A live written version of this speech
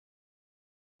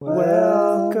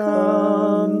Welcome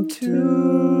to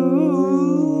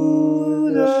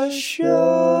the show.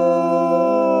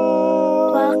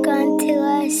 Welcome to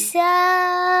the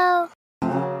show.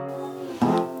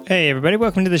 Hey, everybody.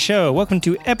 Welcome to the show. Welcome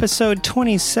to episode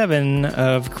 27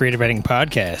 of Creative Writing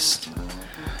Podcast.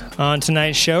 On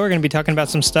tonight's show, we're going to be talking about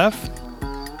some stuff.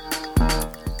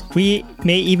 We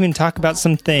may even talk about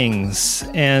some things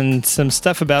and some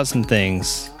stuff about some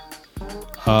things.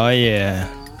 Oh, yeah.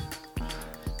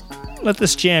 Let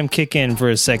this jam kick in for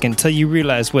a second until you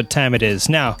realize what time it is.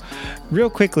 Now,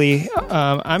 real quickly,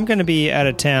 I'm going to be out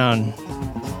of town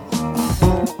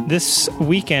this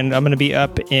weekend. I'm going to be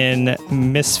up in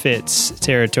Misfits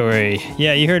territory.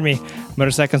 Yeah, you heard me.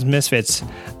 Motorcycles Misfits.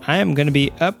 I am going to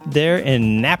be up there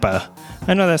in Napa.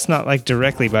 I know that's not like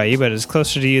directly by you, but it's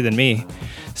closer to you than me.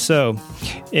 So,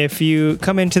 if you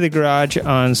come into the garage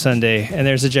on Sunday and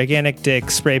there's a gigantic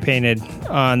dick spray painted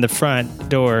on the front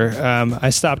door,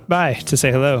 I stopped by to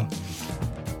say hello.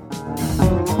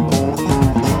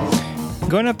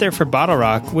 Going up there for Bottle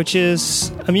Rock, which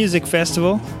is a music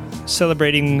festival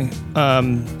celebrating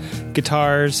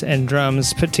guitars and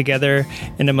drums put together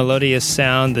in a melodious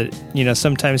sound that, you know,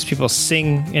 sometimes people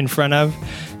sing in front of.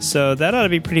 So that ought to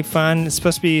be pretty fun. It's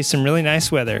supposed to be some really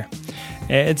nice weather.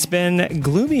 It's been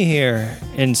gloomy here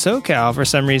in SoCal for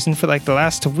some reason for like the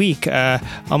last week.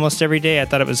 Almost every day I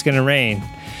thought it was going to rain.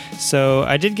 So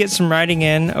I did get some riding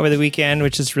in over the weekend,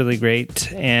 which is really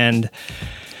great. And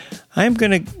I'm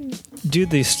going to do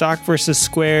the stock versus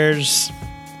squares.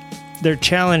 They're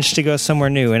challenged to go somewhere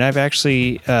new. And I've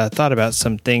actually thought about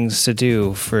some things to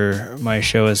do for my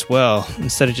show as well.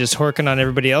 Instead of just horking on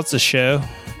everybody else's show.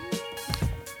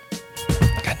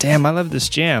 Damn, I love this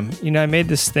jam. You know, I made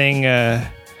this thing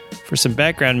for some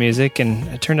background music, and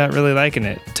I turned out really liking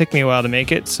it. It took me a while to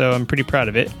make it, so I'm pretty proud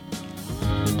of it.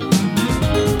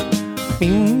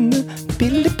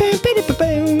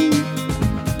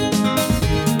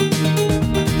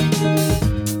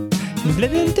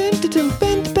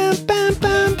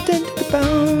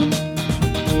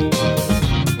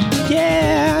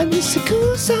 Yeah, it's a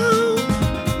cool song.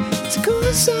 It's a cool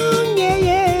song, yeah,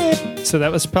 yeah. So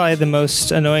that was probably the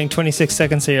most annoying 26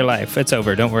 seconds of your life. It's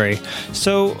over, don't worry.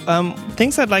 So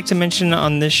things I'd like to mention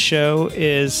on this show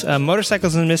is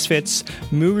Motorcycles and Misfits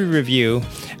movie review.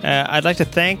 I'd like to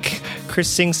thank Chris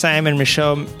Singsheim and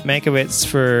Michelle Mankiewicz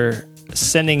for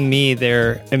sending me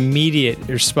their immediate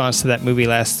response to that movie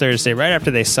last Thursday, right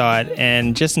after they saw it,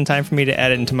 and just in time for me to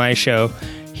add it into my show.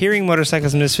 Hearing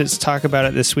Motorcycles and Misfits talk about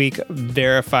it this week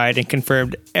verified and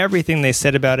confirmed everything they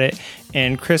said about it,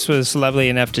 and Chris was lovely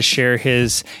enough to share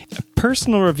his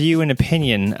personal review and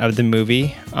opinion of the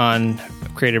movie on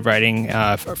Creative Writing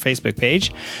Facebook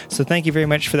page. So thank you very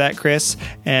much for that, Chris.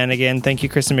 And again, thank you,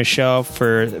 Chris and Michelle,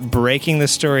 for breaking the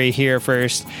story here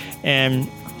first. And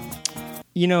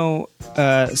you know,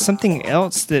 something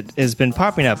else that has been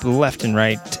popping up left and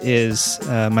right is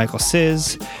Michael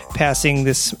Sis passing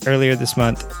earlier this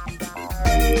month.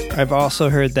 I've also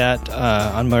heard that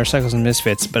on Motorcycles and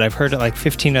Misfits, but I've heard it like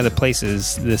 15 other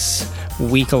places this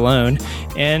week alone,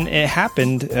 and it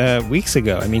happened weeks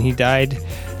ago. I mean, he died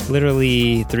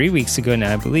literally 3 weeks ago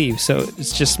now, I believe, so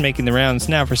it's just making the rounds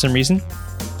now for some reason.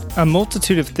 A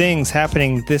multitude of things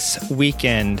happening this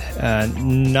weekend,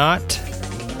 not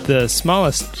the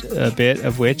smallest bit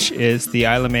of which is the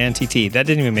Isle of Man TT. That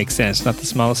didn't even make sense. Not the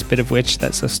smallest bit of which.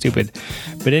 That's so stupid.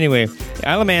 But anyway, the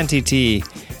Isle of Man TT,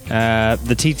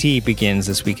 the TT begins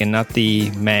this weekend, not the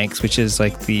Manx, which is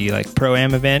like the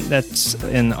Pro-Am event. That's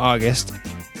in August.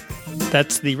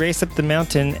 That's the race up the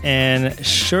mountain, and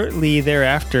shortly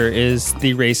thereafter is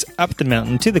the race up the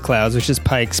mountain to the clouds, which is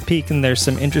Pikes Peak, and there's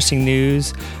some interesting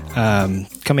news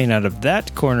coming out of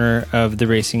that corner of the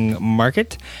racing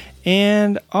market.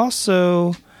 And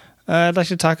also, I'd like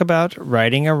to talk about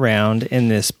riding around in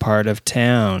this part of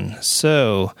town.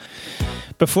 So,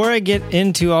 before I get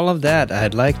into all of that,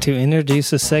 I'd like to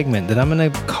introduce a segment that I'm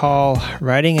going to call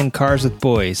Riding in Cars with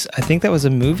Boys. I think that was a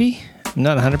movie. I'm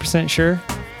not 100% sure.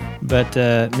 But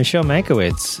Michelle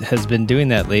Mankiewicz has been doing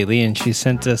that lately, and she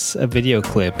sent us a video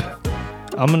clip.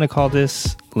 I'm going to call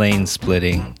this Lane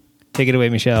Splitting. Take it away,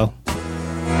 Michelle.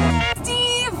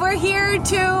 Steve, we're here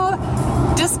to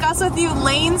discuss with you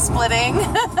lane splitting.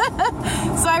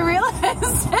 So I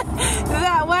realized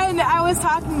that when I was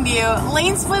talking to you,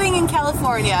 lane splitting in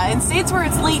California, in states where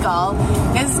it's legal,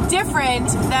 is different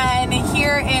than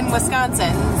here in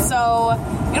Wisconsin. So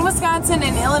in Wisconsin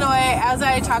and Illinois, as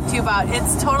I talked to you about,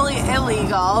 it's totally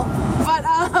illegal. But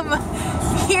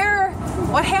here,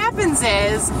 what happens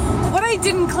is, what I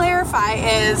didn't clarify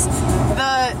is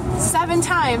the 7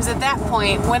 times at that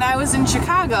point when I was in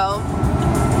Chicago,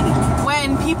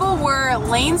 when people were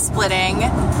lane splitting,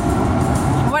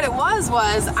 what it was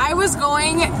I was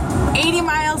going 80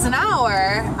 miles an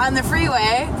hour on the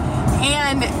freeway,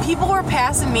 and people were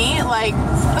passing me, like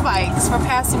the bikes were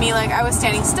passing me like I was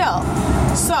standing still.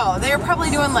 So they were probably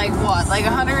doing like 100,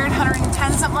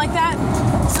 110, something like that.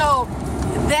 So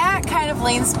that kind of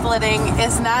lane splitting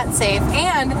is not safe.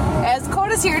 And as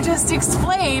Kotis here just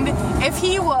explained, if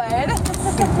he would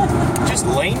Just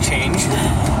lane change.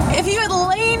 if he would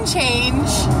lane change,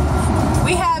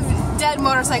 we have dead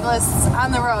motorcyclists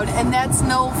on the road, and that's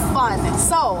no fun.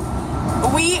 So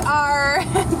we are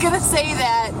gonna say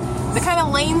that the kind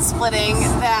of lane splitting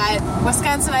that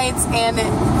Wisconsinites and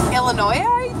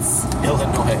Illinoisites,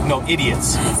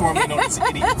 Idiots. Formerly known as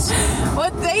idiots.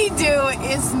 what they do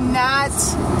is not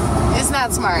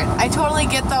smart. I totally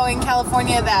get, though, in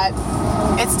California that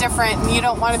it's different and you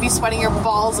don't want to be sweating your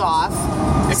balls off.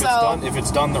 If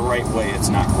it's done the right way, it's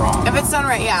not wrong. If it's done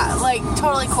right, yeah, like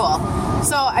totally cool.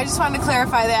 So I just wanted to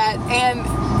clarify that,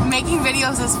 and making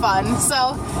videos is fun. So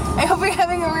I hope you're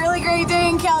having a really great day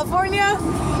in California.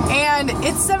 And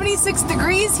it's 76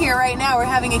 degrees here right now. We're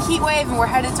having a heat wave, and we're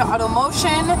headed to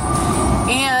Automotion.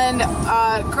 And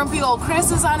grumpy old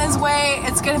Chris is on his way.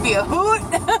 It's going to be a hoot.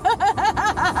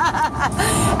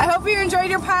 I hope you enjoyed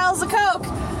your piles of Coke.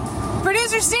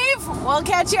 Producer Steve, we'll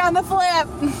catch you on the flip.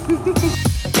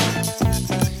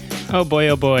 Oh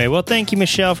boy. Well, thank you,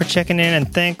 Michelle, for checking in,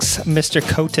 and thanks, Mr.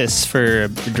 Kotis, for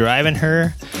driving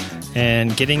her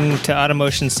and getting to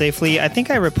Automotion safely. I think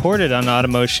I reported on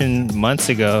Automotion months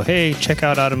ago. Hey, check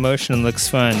out Automotion, it looks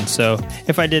fun. So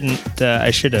if I didn't,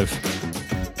 I should have.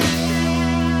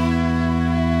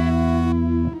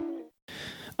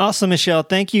 Also, Michelle,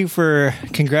 thank you for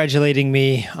congratulating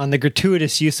me on the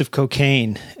gratuitous use of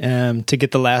cocaine to get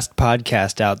the last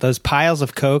podcast out. Those piles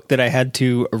of coke that I had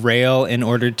to rail in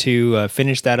order to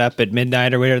finish that up at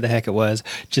midnight or whatever the heck it was,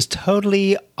 just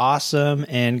totally awesome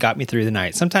and got me through the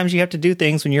night. Sometimes you have to do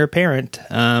things when you're a parent.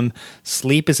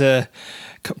 Sleep is a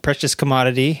precious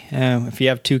commodity if you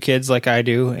have 2 kids like I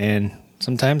do, and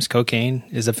sometimes cocaine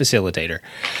is a facilitator.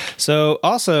 So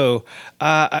also,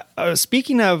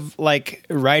 speaking of like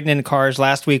riding in cars,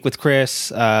 last week with Chris,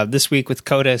 this week with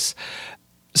Kotis,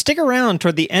 stick around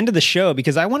toward the end of the show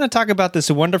because I want to talk about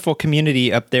this wonderful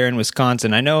community up there in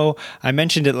Wisconsin. I know I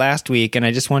mentioned it last week, and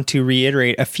I just want to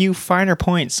reiterate a few finer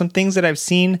points, some things that I've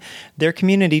seen their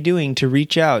community doing to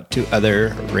reach out to other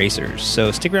racers.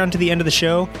 So stick around to the end of the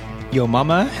show. Yo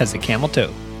mama has a camel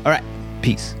toe. All right,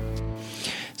 peace.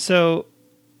 So,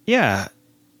 yeah,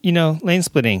 lane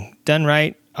splitting done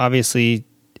right, obviously,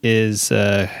 is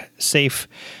safe.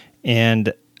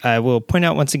 And I will point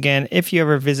out once again, if you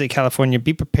ever visit California,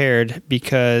 be prepared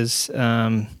because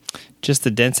just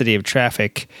the density of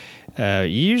traffic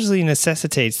usually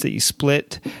necessitates that you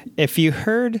split. If you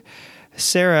heard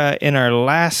Sarah in our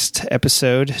last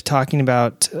episode talking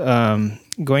about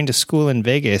going to school in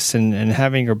Vegas and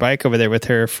having her bike over there with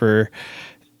her for,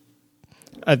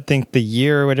 I think, the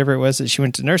year or whatever it was that she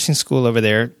went to nursing school over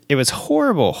there, it was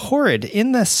horrid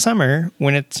in the summer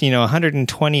when it's,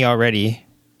 120 already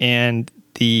and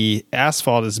the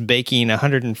asphalt is baking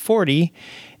 140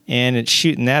 and it's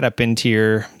shooting that up into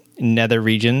your nether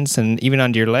regions and even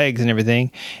onto your legs and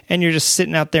everything. And you're just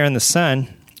sitting out there in the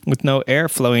sun with no air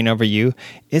flowing over you.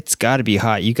 It's got to be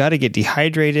hot. You got to get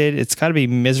dehydrated. It's got to be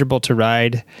miserable to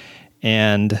ride.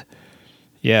 And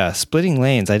yeah, splitting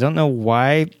lanes. I don't know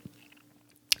why.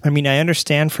 I mean, I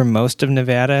understand for most of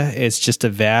Nevada, it's just a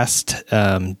vast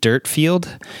dirt field,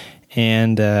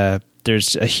 and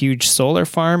there's a huge solar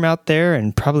farm out there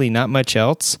and probably not much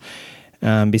else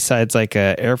besides like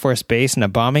a Air Force base and a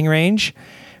bombing range.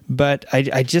 But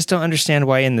I just don't understand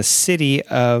why in the city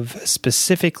of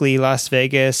specifically Las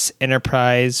Vegas,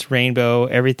 Enterprise, Rainbow,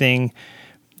 everything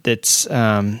that's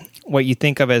what you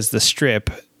think of as the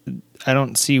Strip, I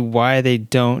don't see why they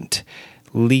don't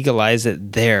legalize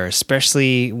it there,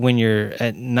 especially when you're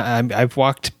at. I've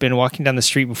been walking down the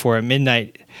street before at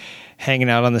midnight, hanging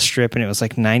out on the Strip, and it was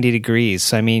like 90 degrees.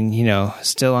 So I mean,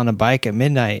 still on a bike at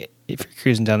midnight, if you're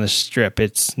cruising down the Strip,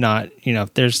 it's not.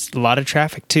 There's a lot of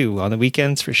traffic too on the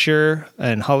weekends for sure,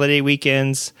 and holiday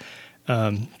weekends.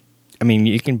 I mean,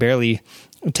 you can barely.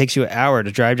 It takes you an hour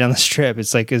to drive down the Strip.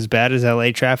 It's like as bad as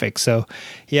LA traffic. So,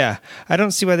 yeah, I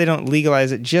don't see why they don't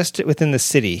legalize it just within the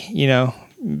city.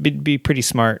 Be pretty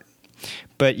smart.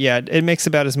 But yeah, it makes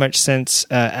about as much sense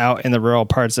out in the rural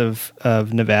parts of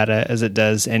Nevada as it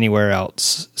does anywhere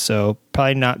else. So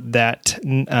probably not that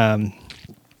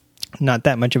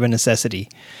much of a necessity.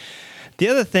 The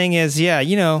other thing is, yeah,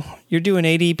 you're doing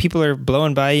 80, people are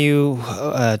blowing by you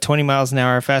 20 miles an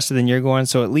hour faster than you're going,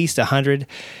 so at least 100.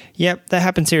 Yep, that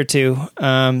happens here too.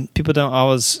 People don't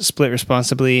always split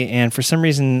responsibly, and for some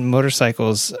reason,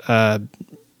 motorcycles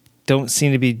don't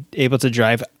seem to be able to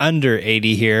drive under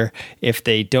 80 here if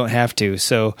they don't have to.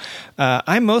 So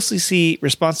I mostly see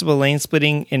responsible lane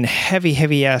splitting in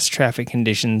heavy ass traffic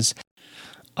conditions.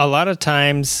 A lot of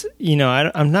times,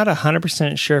 I'm not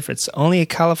 100% sure if it's only a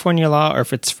California law or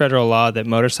if it's federal law that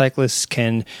motorcyclists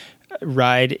can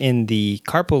ride in the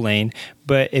carpool lane.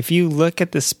 But if you look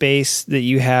at the space that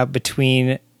you have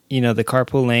between, the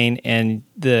carpool lane and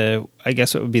I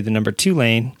guess what would be the number 2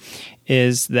 lane,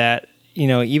 is that,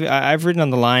 even I've ridden on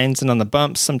the lines and on the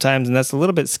bumps sometimes, and that's a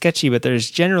little bit sketchy, but there's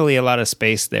generally a lot of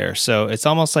space there. So it's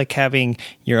almost like having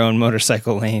your own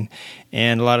motorcycle lane.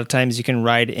 And a lot of times you can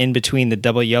ride in between the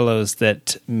double yellows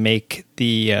that make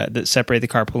that separate the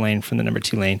carpool lane from the number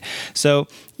 2 lane. So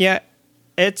yeah,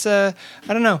 it's I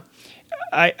don't know.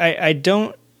 I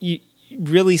don't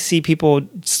really see people,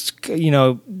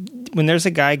 when there's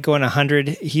a guy going 100,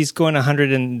 he's going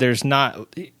 100 and there's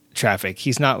not traffic.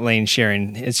 He's not lane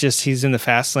sharing. It's just he's in the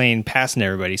fast lane passing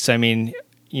everybody. So, I mean,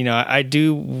 I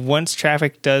do, once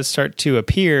traffic does start to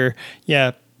appear,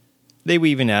 yeah, they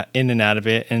weave in and out of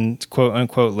it and quote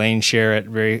unquote lane share at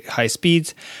very high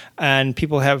speeds. And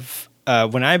people have,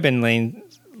 when I've been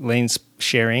lanes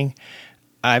sharing,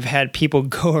 I've had people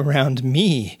go around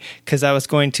me because I was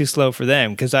going too slow for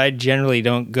them, because I generally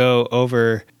don't go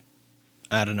over,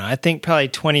 I don't know, I think probably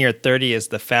 20 or 30 is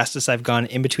the fastest I've gone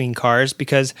in between cars,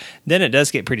 because then it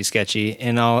does get pretty sketchy,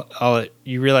 and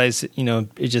you realize,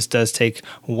 it just does take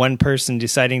one person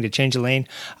deciding to change a lane.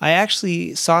 I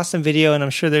actually saw some video, and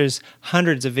I'm sure there's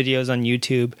hundreds of videos on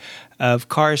YouTube of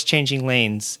cars changing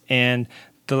lanes, and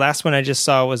the last one I just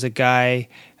saw was a guy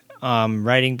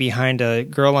riding behind a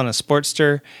girl on a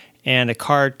Sportster, and a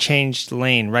car changed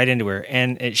lane right into her,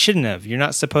 and it shouldn't have. You're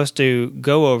not supposed to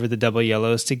go over the double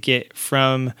yellows to get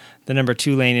from the number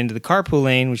 2 lane into the carpool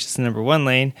lane, which is the number 1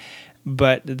 lane,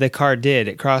 but the car did.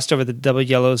 It crossed over the double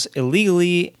yellows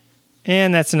illegally,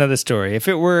 and that's another story. If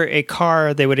it were a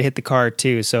car, they would have hit the car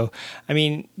too. So, I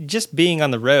mean, just being on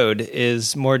the road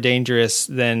is more dangerous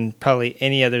than probably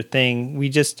any other thing. We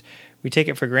take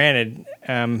it for granted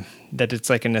that it's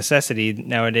like a necessity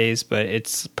nowadays, but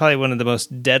it's probably one of the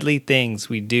most deadly things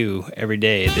we do every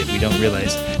day that we don't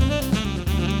realize.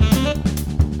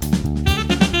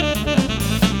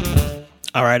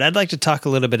 All right, I'd like to talk a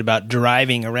little bit about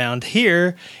driving around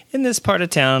here in this part of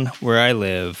town where I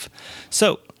live.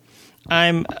 So,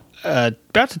 I'm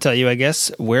about to tell you, I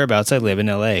guess, whereabouts I live in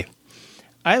LA.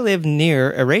 I live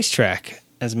near a racetrack,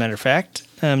 as a matter of fact.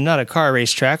 Not a car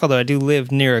racetrack, although I do live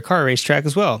near a car racetrack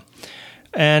as well.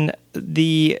 And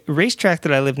the racetrack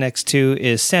that I live next to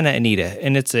is Santa Anita,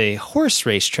 and it's a horse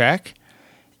racetrack.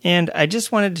 And I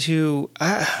just wanted to,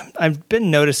 I've been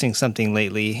noticing something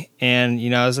lately. And,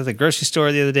 I was at the grocery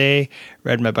store the other day,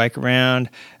 riding my bike around,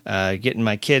 getting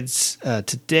my kids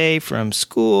today from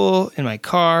school in my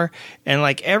car. And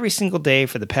like every single day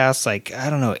for the past,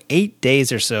 8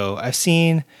 days or so, I've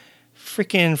seen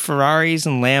freaking Ferraris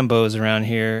and Lambos around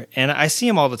here, and I see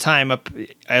them all the time.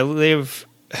 I live,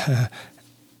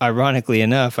 ironically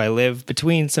enough, I live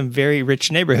between some very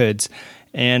rich neighborhoods,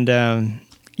 and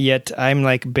yet I'm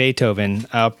like Beethoven.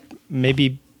 I'll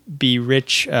maybe be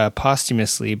rich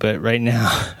posthumously, but right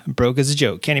now broke as a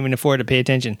joke. Can't even afford to pay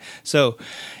attention. So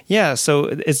yeah, so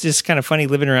it's just kind of funny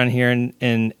living around here,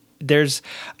 and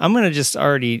I'm going to just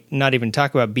already not even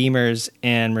talk about Beamers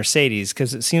and Mercedes,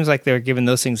 because it seems like they're giving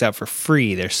those things out for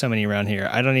free. There's so many around here.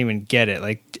 I don't even get it.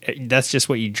 Like, that's just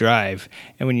what you drive.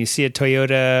 And when you see a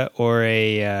Toyota or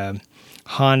a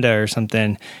Honda or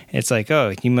something, it's like,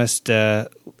 oh, you must, I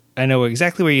know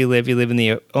exactly where you live. You live in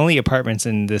the only apartments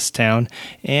in this town,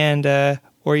 and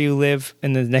or you live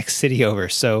in the next city over.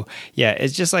 So yeah,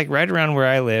 it's just like right around where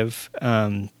I live,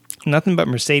 nothing but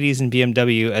Mercedes and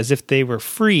BMW, as if they were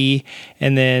free,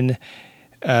 and then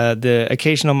the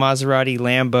occasional Maserati,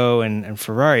 Lambo, and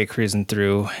Ferrari cruising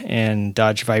through, and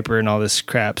Dodge Viper and all this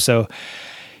crap. So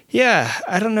yeah,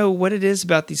 I don't know what it is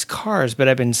about these cars, but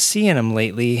I've been seeing them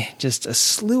lately, just a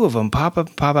slew of them pop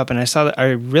up, and I saw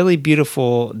a really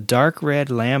beautiful dark red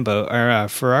Lambo or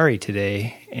Ferrari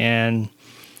today, and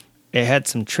it had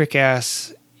some trick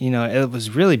ass, it was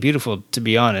really beautiful, to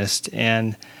be honest,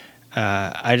 and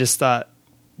I just thought,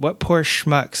 what poor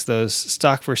schmucks those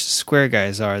stock versus square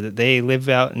guys are, that they live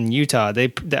out in Utah.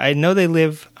 I know they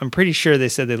live, I'm pretty sure they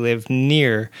said they live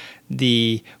near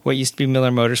what used to be Miller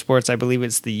Motorsports. I believe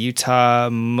it's the Utah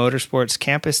Motorsports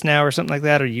campus now or something like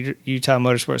that, or Utah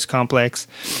Motorsports Complex.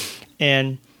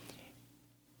 And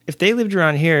if they lived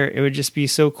around here, it would just be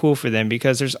so cool for them,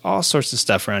 because there's all sorts of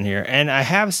stuff around here. And I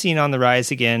have seen on the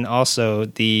rise again also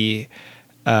the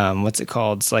what's it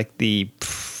called? It's like the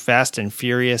Fast and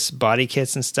Furious body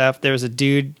kits and stuff. There was a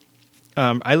dude.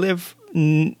 I live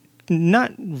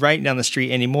not right down the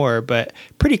street anymore, but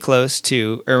pretty close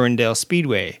to Irwindale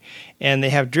Speedway, and they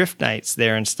have drift nights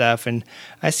there and stuff. And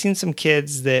I've seen some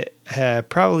kids that have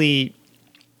probably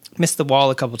missed the wall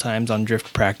a couple times on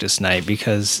drift practice night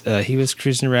because he was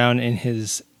cruising around in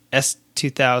his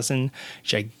S2000,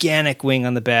 gigantic wing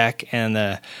on the back, and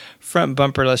the front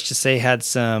bumper, let's just say, had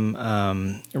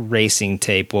some racing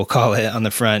tape, we'll call it, on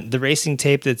the front. The racing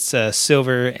tape that's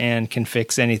silver and can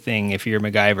fix anything if you're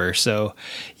MacGyver. So,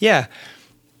 yeah,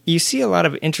 you see a lot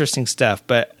of interesting stuff,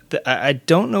 but I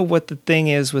don't know what the thing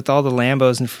is with all the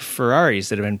Lambos and Ferraris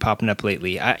that have been popping up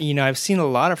lately. I've seen a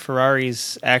lot of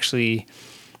Ferraris actually.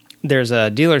 There's a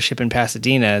dealership in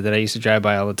Pasadena that I used to drive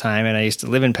by all the time, and I used to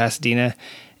live in Pasadena,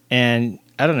 and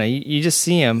I don't know, you just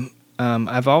see them.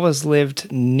 I've always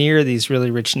lived near these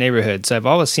really rich neighborhoods, so I've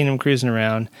always seen them cruising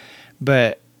around,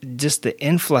 but just the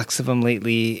influx of them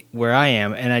lately where I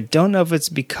am, and I don't know if it's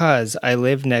because I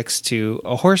live next to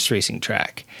a horse racing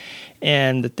track.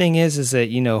 And the thing is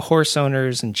that, horse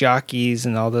owners and jockeys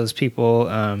and all those people,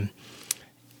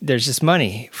 there's just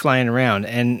money flying around.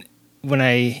 And when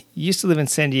I used to live in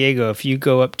San Diego, if you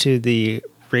go up to the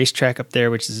racetrack up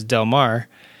there, which is Del Mar,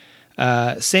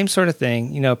 same sort of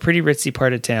thing, pretty ritzy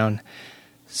part of town.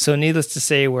 So needless to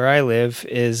say, where I live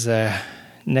is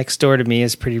next door to me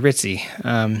is pretty ritzy.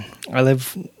 I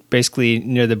live basically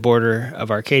near the border of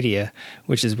Arcadia,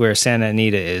 which is where Santa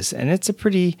Anita is. And it's a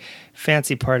pretty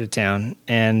fancy part of town.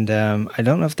 And I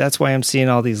don't know if that's why I'm seeing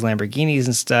all these Lamborghinis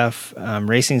and stuff.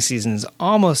 Racing season is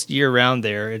almost year-round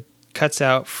there. It cuts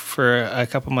out for a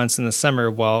couple months in the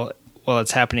summer while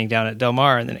it's happening down at Del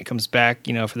Mar, and then it comes back,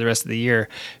 for the rest of the year.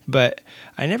 But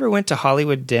I never went to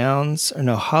Hollywood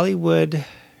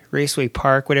Raceway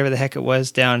Park, whatever the heck it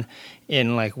was, down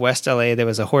in like West LA. There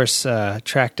was a horse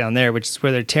track down there, which is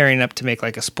where they're tearing up to make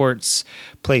like a sports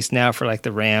place now for like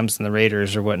the Rams and the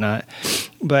Raiders or whatnot.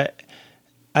 But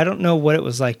I don't know what it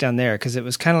was like down there, because it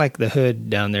was kind of like the hood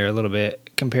down there a little bit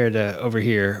compared to over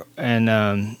here.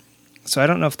 And so I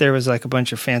don't know if there was like a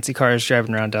bunch of fancy cars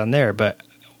driving around down there, but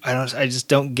I just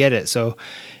don't get it. So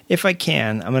if I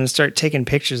can, I'm going to start taking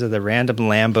pictures of the random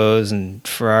Lambos and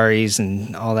Ferraris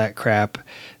and all that crap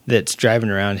that's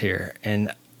driving around here.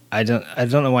 And I don't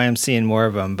know why I'm seeing more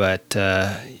of them, but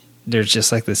there's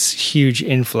just like this huge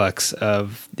influx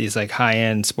of these like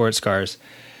high-end sports cars.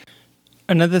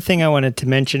 Another thing I wanted to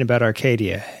mention about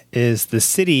Arcadia is the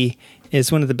city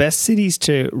is one of the best cities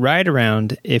to ride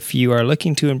around if you are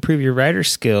looking to improve your rider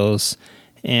skills.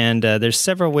 And there's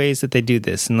several ways that they do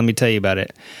this, and let me tell you about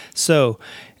it. So,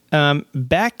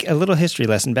 back a little history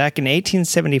lesson. Back in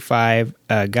 1875,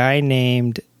 a guy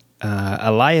named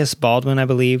Elias Baldwin, I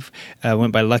believe,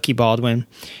 went by Lucky Baldwin.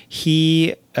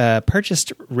 He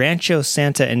purchased Rancho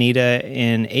Santa Anita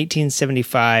in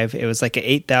 1875. It was like an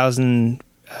 8,000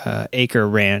 acre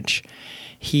ranch.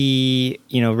 He,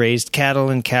 raised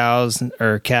cattle and cows,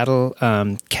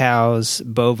 cows,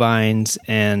 bovines,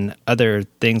 and other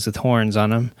things with horns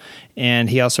on them. And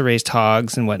he also raised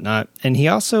hogs and whatnot. And he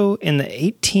also, in the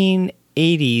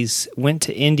 1880s, went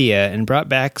to India and brought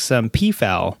back some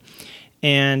peafowl.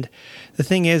 And the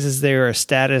thing is they're a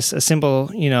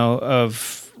symbol,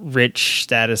 of rich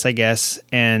status, I guess.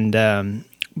 And,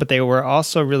 but they were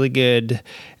also really good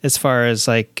as far as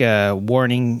like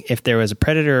warning if there was a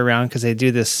predator around, because they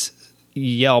do this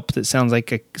yelp that sounds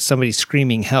like somebody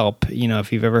screaming help,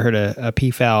 if you've ever heard a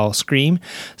peafowl scream.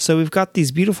 So we've got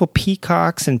these beautiful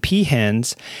peacocks and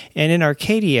peahens, and in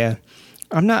Arcadia,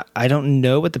 I don't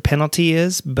know what the penalty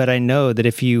is, but I know that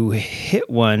if you hit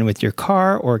one with your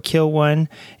car or kill one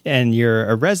and you're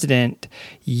a resident,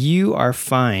 you are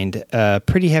fined a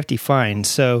pretty hefty fine.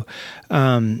 So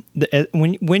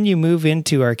when you move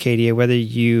into Arcadia, whether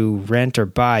you rent or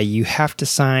buy, you have to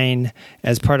sign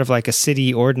as part of like a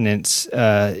city ordinance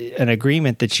an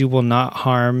agreement that you will not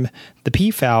harm the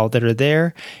peafowl that are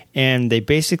there, and they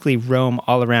basically roam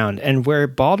all around. And where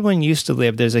Baldwin used to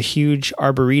live, there's a huge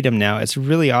arboretum now. It's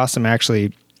really awesome,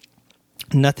 actually.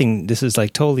 This is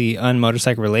like totally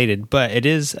un-motorcycle related, but it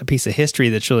is a piece of history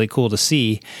that's really cool to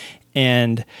see.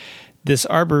 And this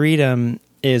arboretum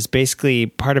is basically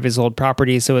part of his old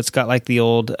property. So it's got like the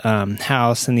old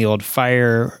house and the old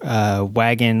fire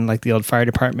wagon, like the old fire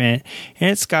department. And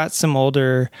it's got some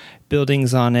older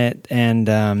buildings on it. And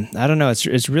I don't know,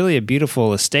 it's really a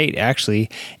beautiful estate, actually.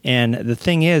 And the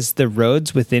thing is, the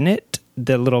roads within it,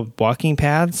 the little walking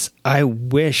paths, I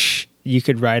wish you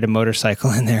could ride a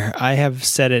motorcycle in there. I have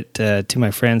said it to my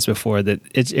friends before that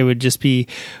it would just be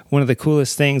one of the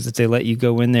coolest things that they let you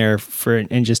go in there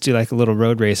and just do like a little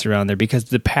road race around there, because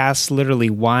the paths literally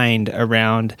wind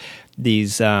around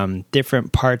these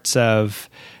different parts of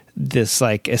this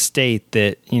like estate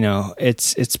that,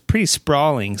 it's pretty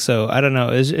sprawling. So I don't know,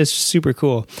 it's super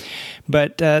cool.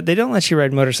 But they don't let you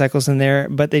ride motorcycles in there,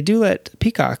 but they do let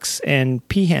peacocks and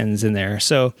peahens in there.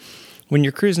 So when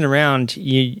you're cruising around,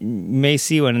 you may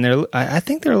see one, and I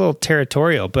think they're a little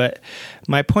territorial. But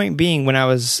my point being, when I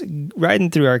was riding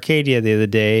through Arcadia the other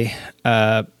day,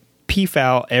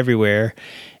 peafowl everywhere,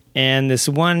 and this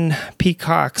one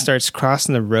peacock starts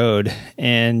crossing the road,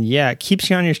 and it keeps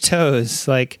you on your toes.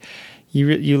 Like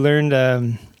you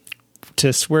learn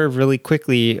to swerve really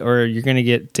quickly, or you're going to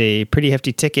get a pretty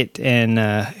hefty ticket. And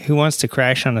who wants to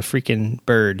crash on a freaking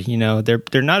bird?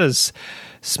 They're not as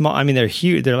small. I mean, they're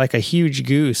huge. They're like a huge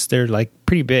goose. They're like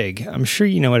pretty big. I'm sure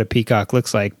you know what a peacock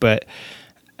looks like, but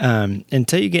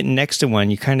until you get next to one,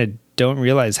 you kind of don't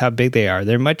realize how big they are.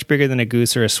 They're much bigger than a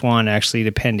goose or a swan, actually,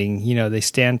 depending. They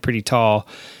stand pretty tall,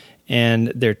 and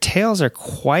their tails are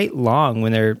quite long.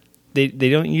 When they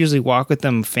don't usually walk with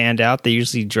them fanned out. They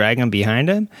usually drag them behind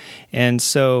them. And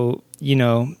so,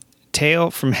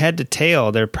 tail from head to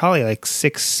tail, they're probably like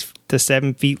 6 to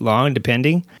 7 feet long,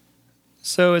 depending.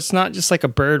 So it's not just like a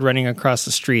bird running across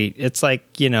the street. It's like,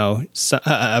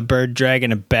 a bird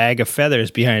dragging a bag of feathers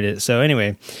behind it. So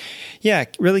anyway,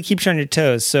 really keeps you on your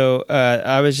toes. So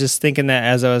I was just thinking that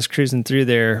as I was cruising through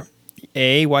there,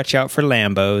 A, watch out for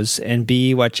Lambos, and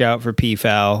B, watch out for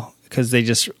peafowl, because they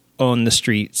just own the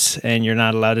streets, and you're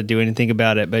not allowed to do anything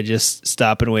about it, but just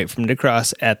stop and wait for them to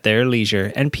cross at their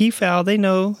leisure. And peafowl, they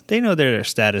know they're their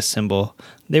status symbol.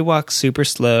 They walk super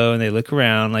slow, and they look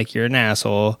around like you're an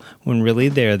asshole, when really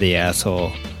they're the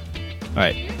asshole. All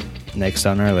right, next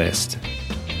on our list.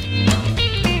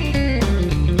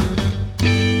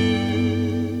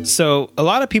 So a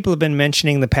lot of people have been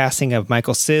mentioning the passing of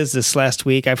Michael Cis this last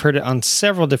week. I've heard it on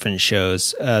several different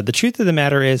shows. The truth of the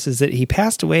matter is that he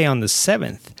passed away on the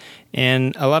 7th,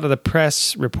 and a lot of the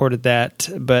press reported that,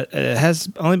 but it has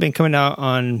only been coming out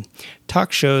on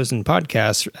talk shows and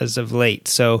podcasts as of late.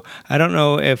 So I don't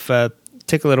know if it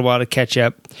took a little while to catch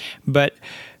up, but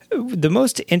the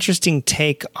most interesting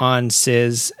take on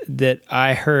Cis that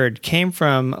I heard came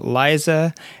from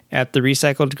Liza at the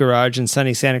Recycled Garage in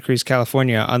sunny Santa Cruz,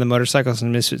 California, on the Motorcycles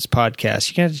and Misfits podcast.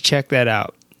 You're going to have to check that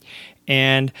out.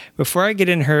 And before I get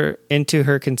into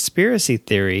her conspiracy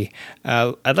theory,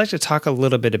 I'd like to talk a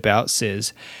little bit about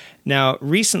Cis. Now,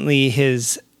 recently,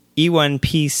 his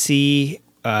E1PC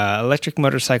electric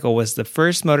motorcycle was the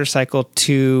first motorcycle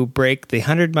to break the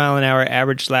 100-mile-an-hour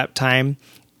average lap time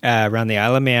around the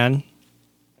Isle of Man.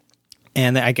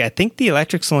 And I think the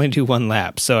electrics only do 1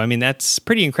 lap. So, I mean, that's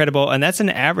pretty incredible. And that's an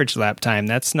average lap time.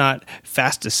 That's not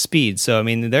fastest speed. So, I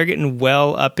mean, they're getting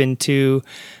well up into,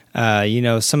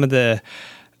 some of the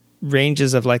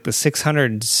ranges of like the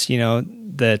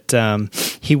 600s,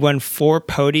 that he won 4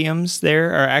 podiums there.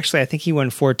 Or actually, I think he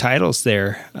won 4 titles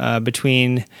there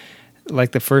between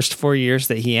like the first 4 years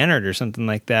that he entered or something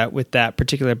like that with that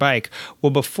particular bike.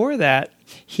 Well, before that,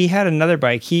 he had another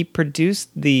bike. He produced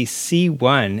the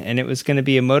C1, and it was going to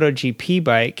be a MotoGP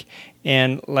bike.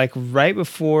 And like right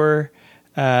before,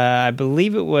 I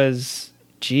believe it was,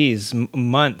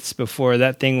 months before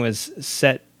that thing was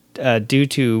set due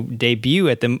to debut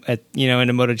in a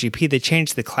MotoGP, they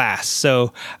changed the class.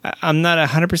 So I'm not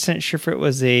 100% sure if it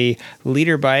was a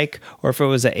leader bike or if it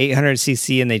was an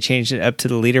 800cc and they changed it up to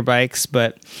the leader bikes.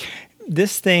 But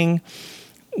this thing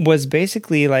was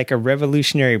basically like a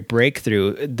revolutionary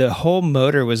breakthrough. The whole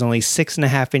motor was only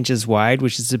 6.5 inches wide,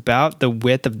 which is about the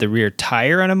width of the rear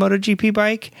tire on a MotoGP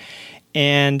bike.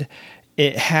 And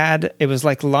it was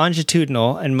like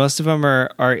longitudinal, and most of them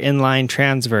are inline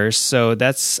transverse. So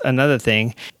that's another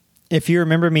thing. If you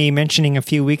remember me mentioning a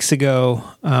few weeks ago,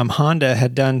 Honda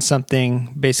had done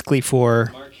something basically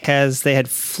they had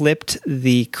flipped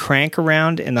the crank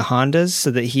around in the Hondas so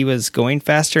that he was going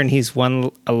faster, and he's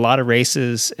won a lot of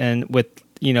races and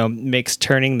makes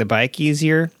turning the bike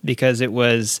easier because it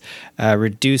was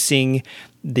reducing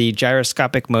the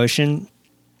gyroscopic motion.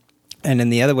 And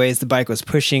in the other ways, the bike was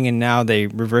pushing, and now they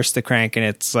reverse the crank, and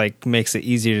it's like makes it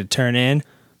easier to turn in.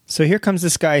 So here comes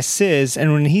this guy, Cis,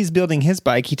 and when he's building his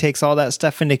bike, he takes all that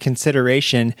stuff into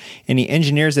consideration, and he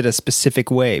engineers it a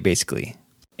specific way, basically.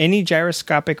 Any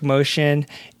gyroscopic motion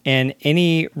and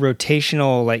any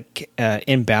rotational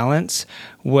imbalance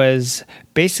was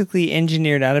basically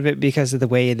engineered out of it because of the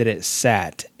way that it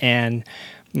sat. And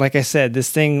like I said,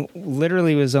 this thing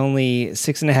literally was only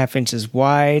 6.5 inches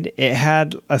wide. It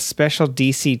had a special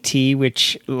DCT,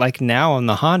 which, like now on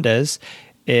the Hondas,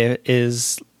 it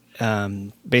is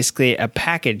basically a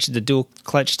package. The dual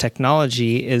clutch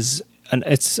technology is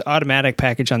it's automatic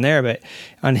package on there, but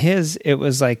on his it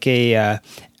was like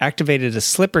activated a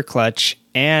slipper clutch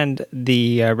and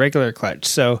the regular clutch.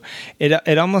 So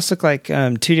it almost looked like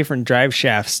two different drive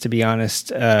shafts, to be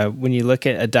honest, when you look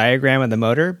at a diagram of the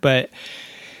motor. But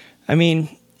I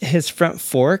mean, his front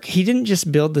fork, he didn't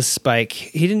just build this bike.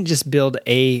 He didn't just build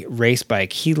a race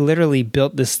bike. He literally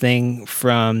built this thing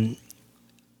from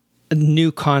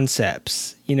new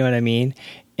concepts. You know what I mean?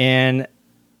 And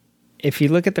if you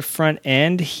look at the front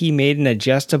end, he made an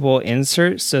adjustable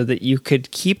insert so that you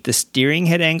could keep the steering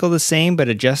head angle the same, but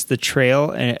adjust the trail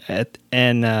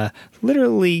and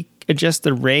literally adjust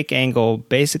the rake angle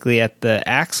basically at the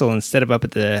axle instead of up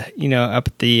at the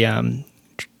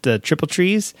triple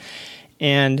trees,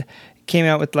 and came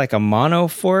out with like a mono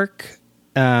fork.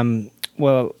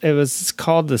 Well, it was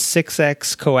called the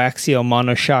 6X coaxial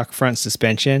monoshock front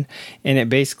suspension, and it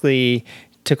basically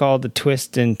took all the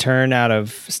twist and turn out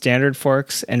of standard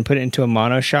forks and put it into a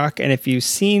monoshock. And if you've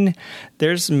seen,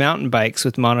 there's mountain bikes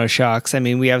with monoshocks. I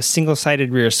mean, we have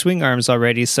single-sided rear swing arms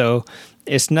already, so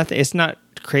it's not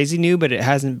crazy new, but it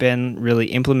hasn't been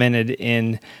really implemented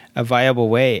in a viable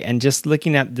way. And just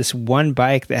looking at this one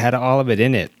bike that had all of it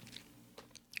in it,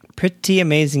 pretty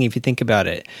amazing if you think about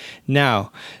it.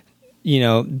 Now,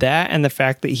 that and the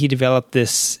fact that he developed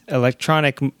this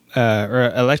electric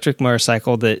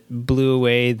motorcycle that blew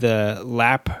away the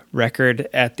lap record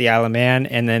at the Isle of Man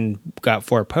and then got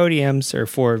 4 podiums or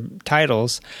 4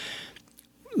 titles.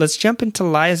 Let's jump into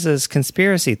Liza's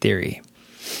conspiracy theory.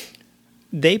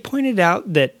 They pointed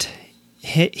out that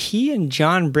he and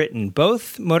John Britton,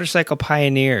 both motorcycle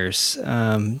pioneers,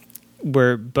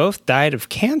 both died of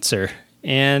cancer.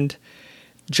 And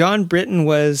John Britton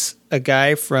was a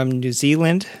guy from New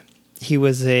Zealand. He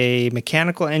was a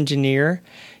mechanical engineer.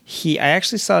 I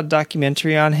actually saw a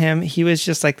documentary on him. He was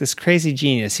just like this crazy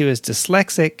genius. He was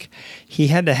dyslexic. He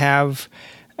had to have,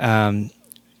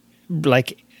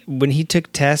 like when he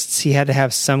took tests, he had to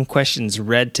have some questions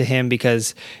read to him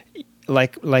because,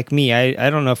 like me, I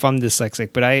don't know if I'm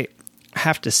dyslexic, but I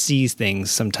have to seize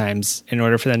things sometimes in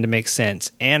order for them to make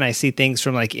sense. And I see things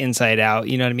from like inside out.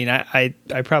 You know what I mean? I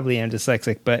probably am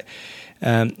dyslexic, but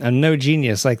I'm no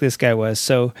genius like this guy was.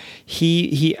 So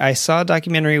I saw a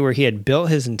documentary where he had built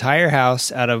his entire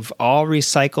house out of all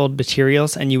recycled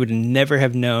materials, and you would never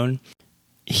have known.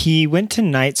 He went to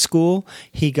night school.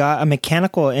 He got a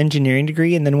mechanical engineering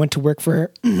degree and then went to work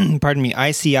for,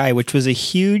 ICI, which was a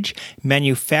huge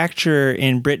manufacturer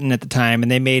in Britain at the time.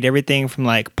 And they made everything from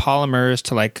like polymers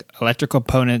to like electrical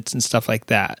components and stuff like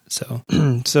that. So,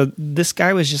 so this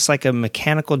guy was just like a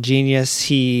mechanical genius.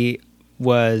 He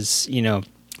was,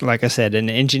 like I said, an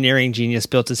engineering genius,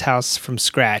 built his house from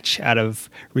scratch out of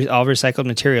all recycled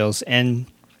materials. And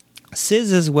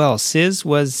Sis as well. Sis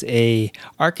was a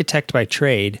architect by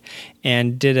trade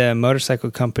and did a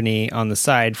motorcycle company on the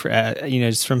side for,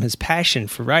 just from his passion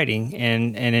for writing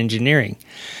and engineering.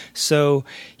 So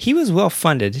he was well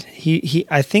funded.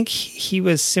 I think he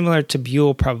was similar to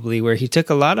Buell probably, where he took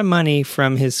a lot of money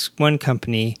from his one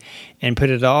company and put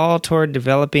it all toward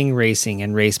developing racing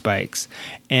and race bikes.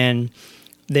 And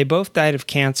they both died of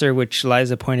cancer, which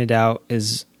Liza pointed out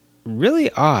is really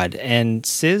odd. And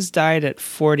Sis died at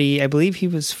 40. I believe he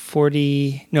was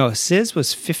 40. No, Sis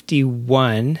was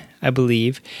 51, I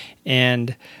believe.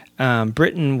 And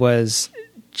Britton was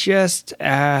just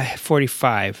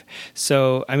 45.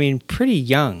 So, I mean, pretty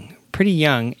young.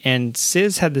 And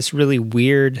Sis had this really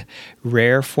weird,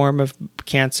 rare form of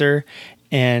cancer.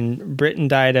 And Britton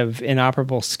died of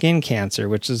inoperable skin cancer,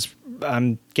 which is,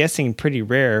 I'm guessing, pretty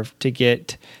rare to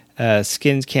get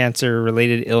skin cancer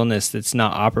related illness that's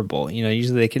not operable.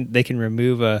 Usually they can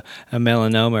remove a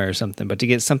melanoma or something, but to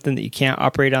get something that you can't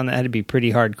operate on, that had to be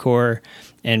pretty hardcore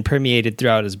and permeated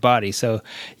throughout his body. So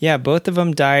yeah, both of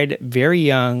them died very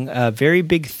young, a very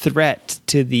big threat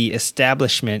to the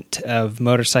establishment of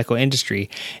motorcycle industry.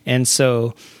 And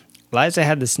so Liza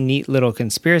had this neat little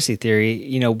conspiracy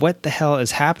theory, what the hell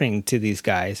is happening to these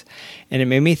guys? And it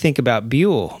made me think about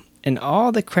Buell and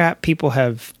all the crap people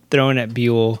have thrown at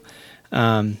Buell,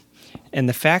 and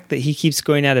the fact that he keeps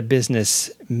going out of business.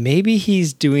 Maybe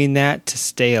he's doing that to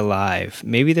stay alive.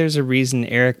 Maybe there's a reason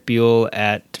Eric Buell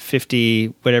at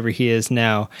 50, whatever he is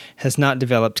now, has not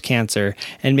developed cancer.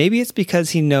 And maybe it's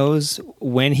because he knows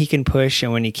when he can push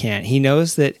and when he can't. He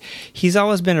knows that he's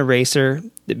always been a racer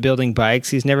building bikes.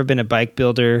 He's never been a bike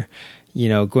builder,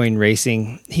 going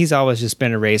racing. He's always just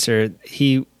been a racer.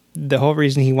 He the whole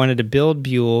reason he wanted to build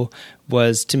Buell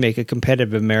was to make a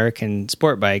competitive American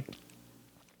sport bike.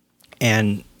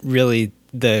 And really,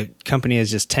 the company has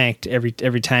just tanked every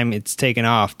time it's taken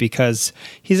off because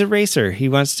he's a racer. He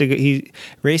wants to.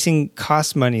 Racing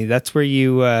costs money. That's where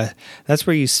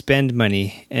you spend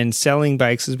money, and selling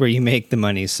bikes is where you make the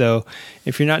money. So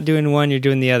if you're not doing one, you're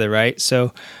doing the other, right?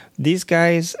 So these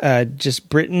guys, just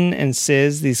Britton and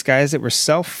Sis, these guys that were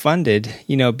self-funded.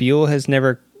 Buell has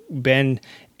never been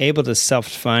able to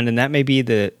self-fund, and that may be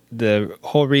the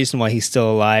whole reason why he's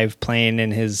still alive, playing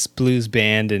in his blues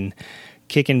band and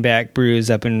kicking back brews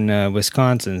up in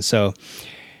Wisconsin. So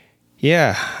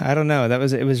yeah, I don't know.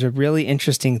 It was a really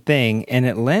interesting thing, and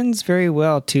it lends very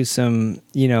well to some,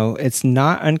 it's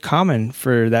not uncommon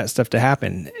for that stuff to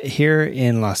happen. Here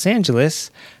in Los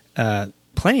Angeles,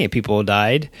 plenty of people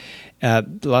died.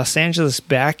 Los Angeles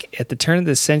back at the turn of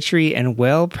the century and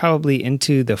probably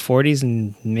into the 40s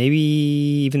and maybe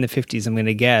even the 50s, I'm going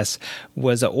to guess,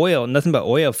 was nothing but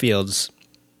oil fields.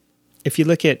 If you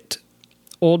look at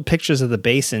old pictures of the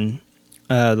basin,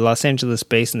 the Los Angeles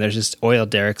basin, there's just oil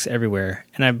derricks everywhere.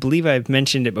 And I believe I've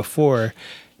mentioned it before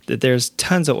that there's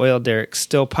tons of oil derricks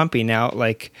still pumping out,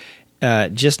 like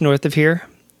just north of here,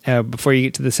 before you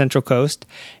get to the Central Coast.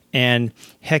 And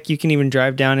heck, you can even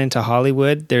drive down into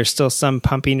Hollywood. There's still some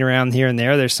pumping around here and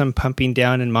there. There's some pumping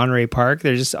down in Monterey Park.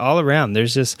 They're just all around.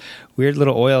 There's just weird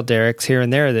little oil derricks here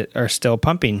and there that are still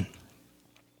pumping.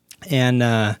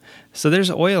 And so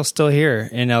there's oil still here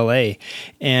in LA.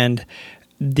 And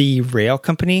the rail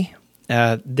company,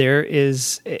 there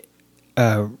is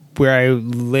where I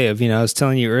live. I was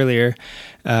telling you earlier,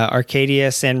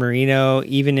 Arcadia, San Marino,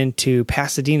 even into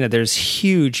Pasadena, there's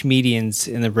huge medians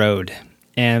in the road.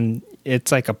 And it's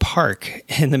like a park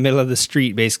in the middle of the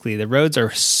street, basically. The roads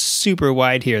are super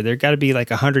wide here. They've got to be like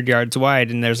 100 yards wide,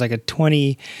 and there's like a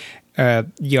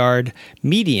 20-yard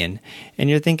median. And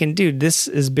you're thinking, dude, this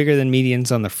is bigger than medians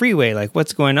on the freeway. Like,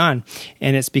 what's going on?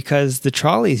 And it's because the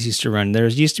trolleys used to run. There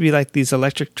used to be like these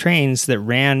electric trains that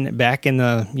ran back in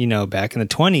the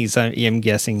 20s, I'm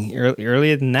guessing,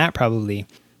 earlier than that probably.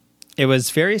 It was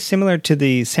very similar to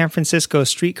the San Francisco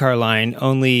streetcar line,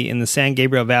 only in the San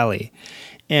Gabriel Valley.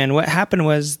 And what happened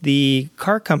was the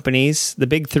car companies, the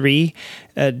big three,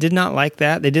 did not like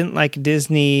that. They didn't like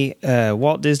Disney,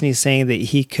 Walt Disney saying that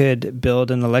he could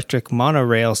build an electric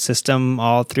monorail system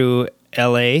all through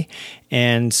LA.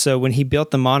 And so when he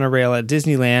built the monorail at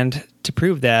Disneyland, to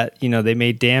prove that, they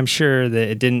made damn sure that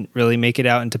it didn't really make it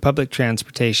out into public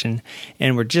transportation.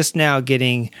 And we're just now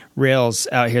getting rails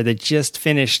out here. They just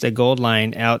finished a gold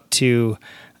line out to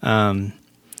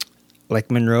like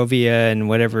Monrovia and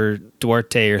whatever,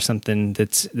 Duarte or something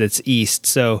that's east.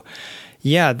 So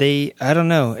yeah, I don't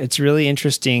know. It's really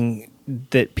interesting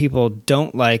that people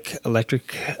don't like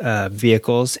electric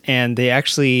vehicles, and they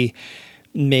actually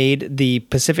made the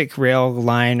Pacific Rail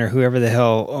Line, or whoever the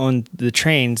hell owned the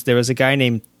trains. There was a guy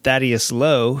named Thaddeus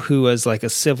Lowe who was like a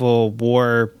Civil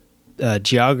War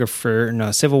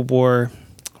Civil War.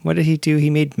 What did he do?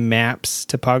 He made maps,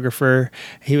 topographer.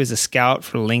 He was a scout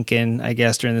for Lincoln, I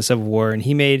guess, during the Civil War, and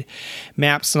he made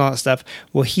maps and all that stuff.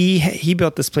 Well, he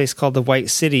built this place called the White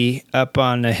City up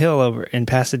on a hill over in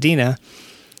Pasadena,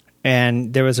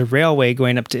 and there was a railway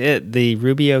going up to it, the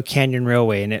Rubio Canyon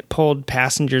Railway, and it pulled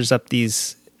passengers up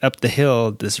the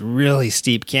hill, this really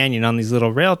steep canyon on these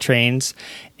little rail trains.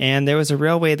 And there was a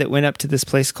railway that went up to this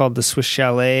place called the Swiss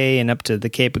Chalet and up to the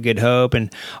Cape of Good Hope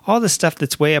and all the stuff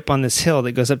that's way up on this hill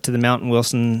that goes up to the Mount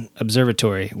Wilson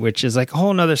Observatory, which is like a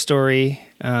whole nother story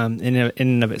in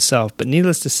and of itself. But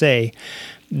needless to say,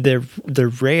 the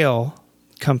rail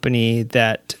company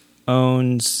that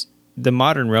owns the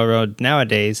modern railroad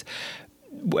nowadays,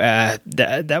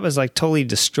 that was like totally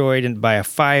destroyed by a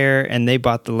fire, and they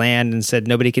bought the land and said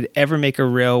nobody could ever make a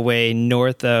railway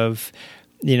north of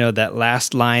that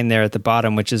last line there at the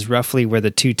bottom, which is roughly where the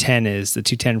 210 is, the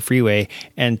 210 freeway.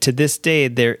 And to this day,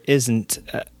 there isn't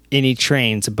any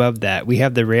trains above that. We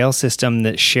have the rail system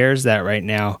that shares that right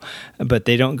now, but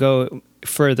they don't go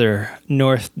further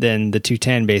north than the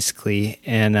 210 basically.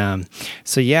 And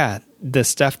so yeah, the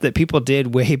stuff that people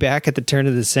did way back at the turn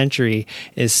of the century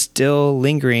is still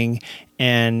lingering,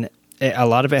 and a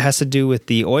lot of it has to do with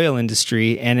the oil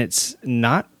industry, and it's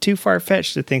not too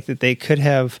far-fetched to think that they could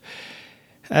have,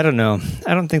 I don't know,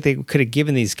 I don't think they could have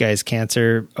given these guys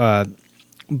cancer,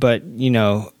 but, you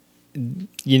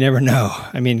never know.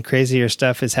 I mean, crazier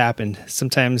stuff has happened.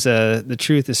 Sometimes the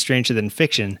truth is stranger than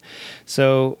fiction.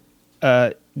 So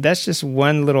that's just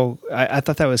one little, I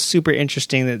thought that was super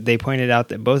interesting that they pointed out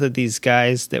that both of these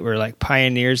guys that were like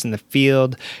pioneers in the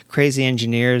field, crazy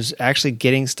engineers, actually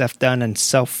getting stuff done and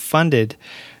self-funded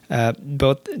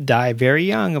both die very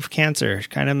young of cancer.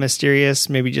 Kind of mysterious,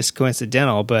 maybe just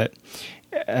coincidental, but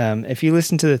if you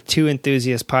listen to the Two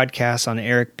Enthusiasts podcast on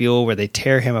Eric Buell, where they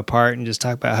tear him apart and just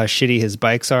talk about how shitty his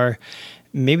bikes are,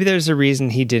 maybe there's a reason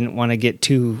he didn't want to get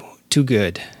too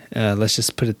good. Let's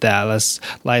just put it that. Let's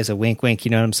Liza, wink, wink.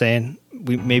 You know what I'm saying?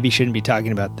 We maybe shouldn't be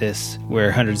talking about this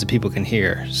where hundreds of people can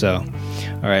hear. So,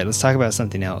 all right, let's talk about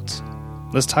something else.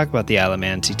 Let's talk about the Isle of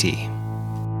Man TT.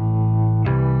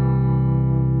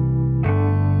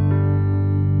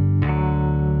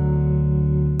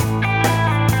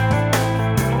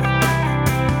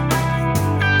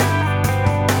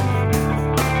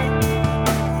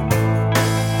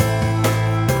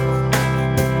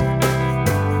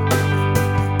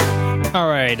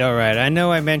 All right. I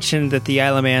know I mentioned that the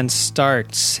Isle of Man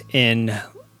starts in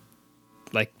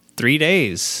like 3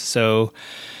 days. So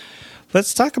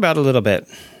let's talk about it a little bit.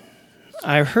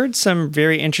 I've heard some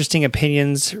very interesting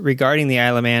opinions regarding the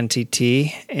Isle of Man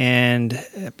TT. And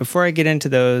before I get into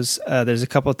those, there's a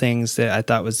couple things that I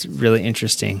thought was really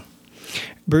interesting.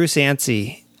 Bruce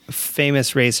Anstey, a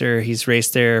famous racer, he's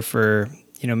raced there for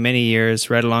many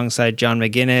years, right alongside John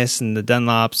McGuinness and the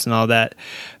Dunlops and all that.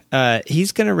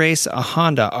 He's going to race a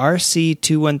Honda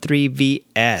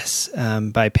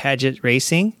RC213VS by Paget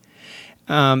Racing.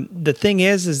 The thing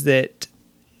is that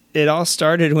it all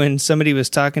started when somebody was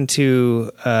talking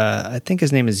to, I think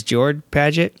his name is George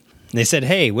Paget. They said,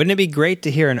 hey, wouldn't it be great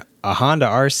to hear a Honda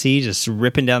RC just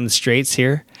ripping down the straights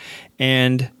here?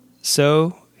 And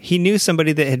so he knew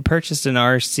somebody that had purchased an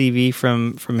RCV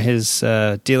from his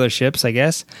dealerships, I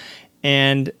guess.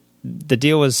 And the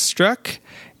deal was struck.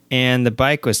 And the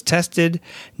bike was tested.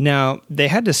 Now, they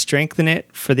had to strengthen it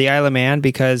for the Isle of Man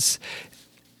because,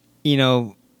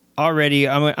 already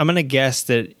I'm going to guess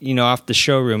that, off the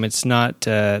showroom, it's not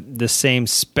the same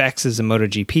specs as a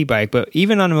MotoGP bike. But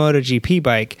even on a MotoGP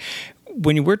bike,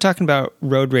 when we're talking about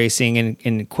road racing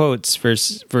in quotes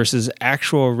versus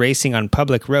actual racing on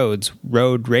public roads,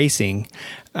 road racing,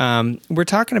 we're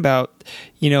talking about,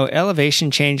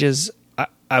 elevation changes.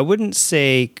 I wouldn't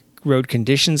say road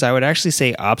conditions. I would actually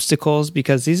say obstacles,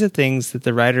 because these are things that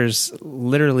the riders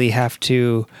literally have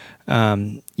to,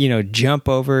 jump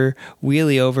over,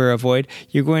 wheelie over, avoid.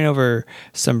 You're going over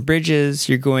some bridges.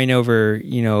 You're going over,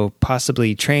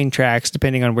 possibly train tracks,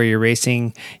 depending on where you're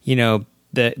racing.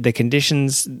 The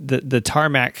conditions, the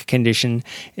tarmac condition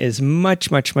is much,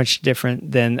 much, much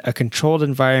different than a controlled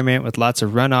environment with lots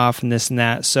of runoff and this and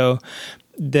that. So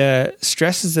the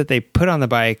stresses that they put on the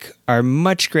bike are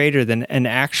much greater than an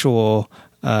actual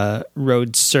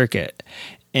road circuit,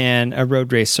 and a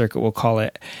road race circuit, we'll call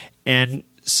it. And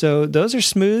so those are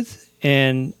smooth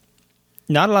and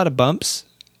not a lot of bumps.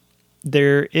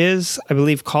 There is, I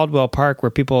believe, Caldwell Park where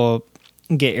people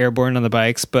get airborne on the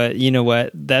bikes, but you know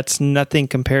what? That's nothing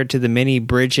compared to the many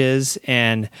bridges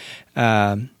and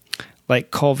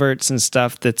like culverts and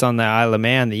stuff that's on the Isle of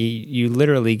Man that you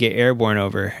literally get airborne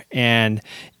over. And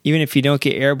even if you don't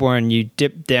get airborne, you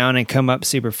dip down and come up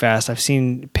super fast. I've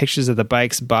seen pictures of the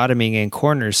bikes bottoming in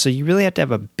corners. So you really have to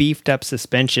have a beefed up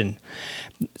suspension.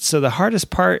 So the hardest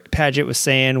part, Paget was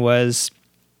saying, was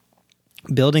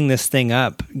building this thing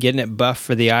up, getting it buff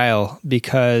for the Isle,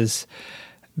 because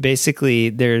basically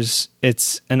it's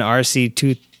an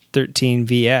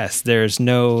RC213VS. There's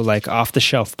no like off the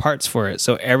shelf parts for it.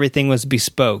 So everything was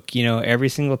bespoke, every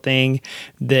single thing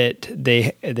that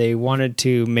they wanted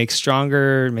to make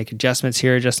stronger, make adjustments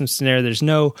here, adjustments there. There's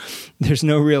no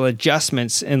real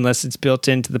adjustments unless it's built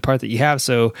into the part that you have.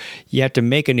 So you have to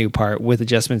make a new part with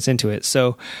adjustments into it.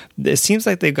 So it seems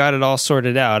like they've got it all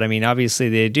sorted out. I mean, obviously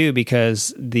they do,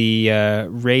 because the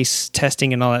race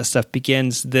testing and all that stuff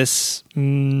begins this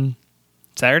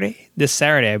Saturday,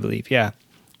 I believe. Yeah.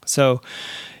 So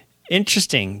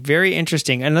interesting, very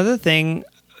interesting. Another thing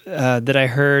that I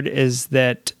heard is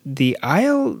that the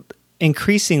Isle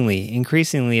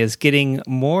increasingly is getting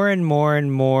more and more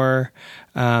and more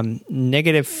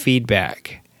negative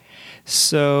feedback.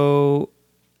 So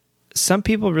some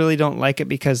people really don't like it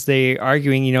because they're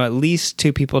arguing, at least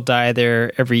 2 people die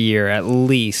there every year, at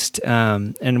least.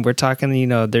 And we're talking,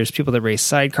 there's people that race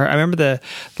sidecar. I remember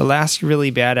the last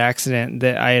really bad accident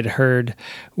that I had heard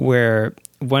where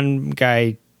one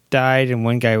guy died and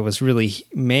one guy was really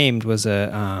maimed was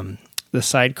the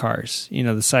sidecars.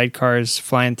 The sidecars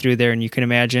flying through there, and you can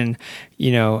imagine,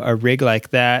 a rig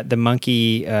like that. The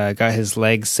monkey got his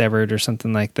legs severed or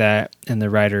something like that, and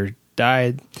the rider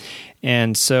died.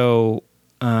 And so,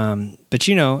 but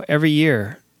every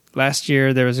year, last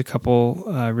year there was a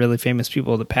couple really famous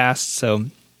people that passed. So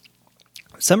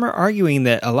Some are arguing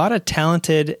that a lot of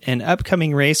talented and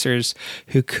upcoming racers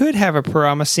who could have a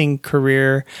promising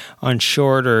career on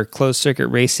short or closed-circuit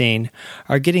racing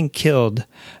are getting killed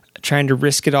trying to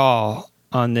risk it all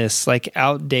on this like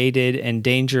outdated and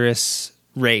dangerous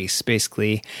race,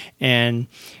 basically, and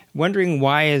wondering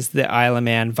why is the Isle of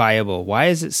Man viable? Why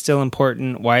is it still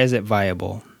important? Why is it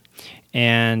viable?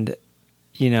 And,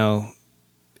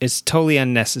 it's totally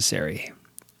unnecessary.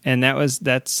 And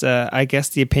that's I guess,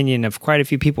 the opinion of quite a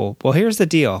few people. Well, here's the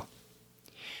deal.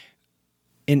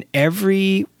 In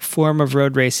every form of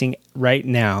road racing right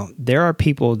now, there are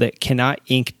people that cannot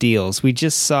ink deals. We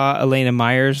just saw Elena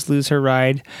Myers lose her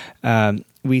ride.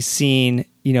 We've seen,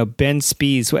 Ben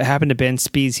Spies. What happened to Ben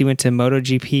Spies? He went to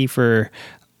MotoGP for,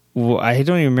 I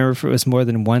don't even remember if it was more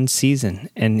than one season,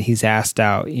 and he's asked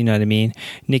out. You know what I mean?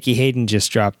 Nicky Hayden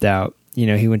just dropped out.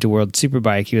 He went to World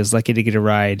Superbike. He was lucky to get a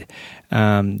ride.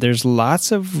 There's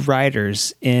lots of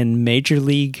riders in Major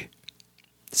League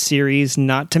Series,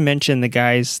 not to mention the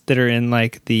guys that are in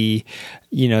like the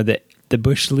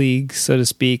Bush League, so to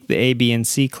speak, the A, B, and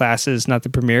C classes, not the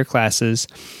Premier classes.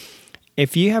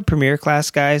 If you have Premier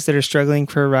class guys that are struggling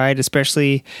for a ride,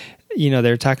 especially,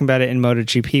 they're talking about it in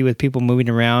MotoGP with people moving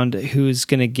around, who's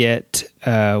going to get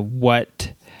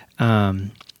what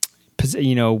ride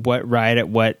at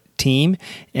what team,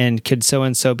 and could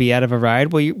so-and-so be out of a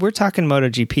ride? Well, we're talking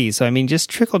MotoGP. So, just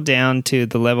trickle down to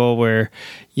the level where,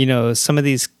 some of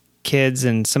these kids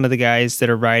and some of the guys that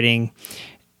are riding,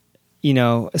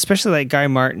 especially like Guy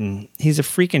Martin, he's a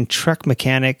freaking truck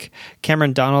mechanic.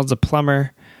 Cameron Donald's a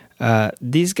plumber.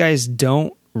 These guys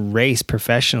don't race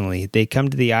professionally. They come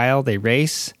to the Isle, they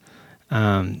race.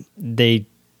 They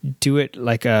do it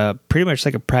pretty much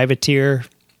like a privateer,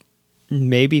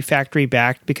 maybe factory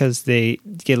backed because they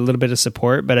get a little bit of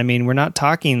support. But we're not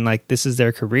talking like this is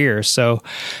their career. So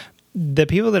the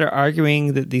people that are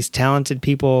arguing that these talented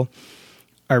people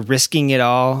are risking it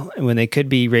all when they could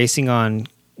be racing on,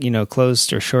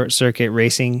 closed or short circuit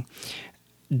racing,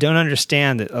 don't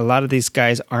understand that a lot of these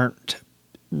guys aren't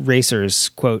racers,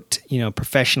 quote,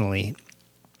 professionally.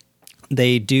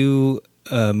 They do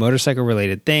motorcycle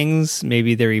related things.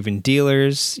 Maybe they're even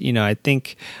dealers. I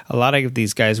think a lot of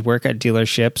these guys work at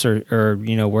dealerships or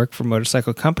work for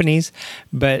motorcycle companies,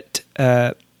 but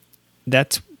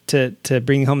that's to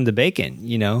bring home the bacon,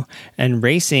 and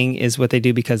racing is what they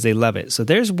do because they love it. So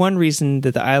there's one reason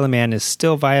that the Isle of Man is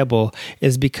still viable,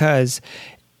 is because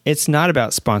it's not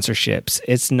about sponsorships.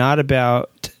 It's not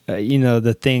about,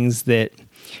 the things that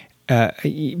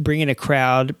bringing a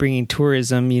crowd, bringing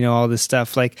tourism, all this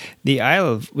stuff. Like the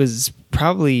Isle was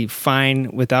probably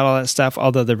fine without all that stuff,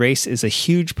 although the race is a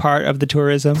huge part of the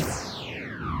tourism.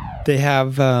 They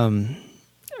have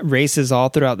races all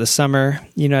throughout the summer,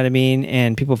 you know what I mean?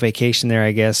 And people vacation there,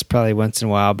 I guess, probably once in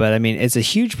a while. But it's a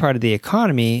huge part of the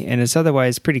economy, and it's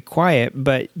otherwise pretty quiet.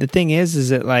 But the thing is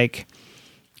that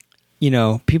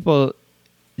people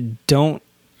don't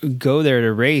go there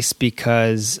to race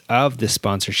because of the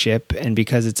sponsorship and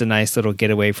because it's a nice little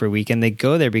getaway for a weekend. They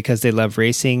go there because they love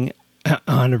racing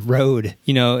on a road.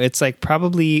 It's like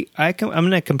probably I'm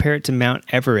going to compare it to Mount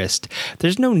Everest.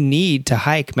 There's no need to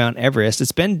hike Mount Everest.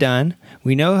 It's been done.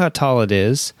 We know how tall it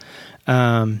is.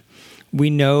 We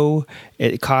know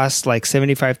it costs like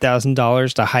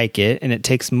 $75,000 to hike it, and it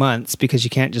takes months because you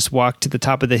can't just walk to the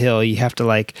top of the hill. You have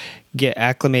to get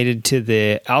acclimated to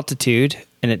the altitude,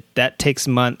 and that takes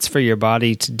months for your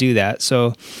body to do that.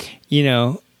 So,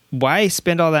 why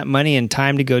spend all that money and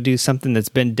time to go do something that's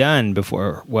been done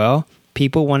before? Well,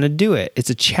 people want to do it. It's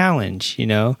a challenge,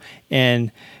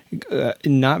 and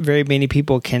not very many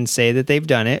people can say that they've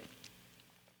done it.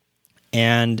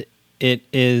 And it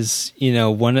is,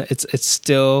 it's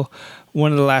still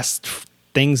one of the last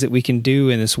things that we can do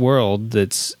in this world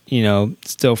that's,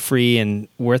 still free and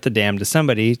worth a damn to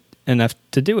somebody enough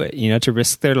to do it, to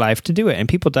risk their life to do it. And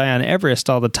people die on Everest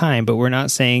all the time, but we're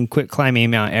not saying quit climbing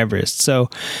Mount Everest. So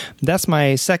that's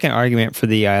my second argument for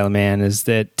the Isle of Man, is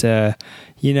that,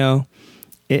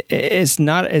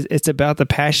 it's about the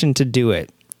passion to do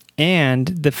it. And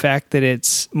the fact that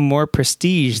it's more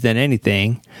prestige than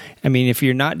anything. If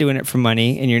you're not doing it for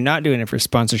money and you're not doing it for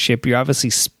sponsorship, you're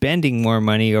obviously spending more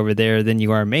money over there than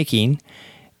you are making.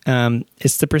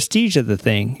 It's the prestige of the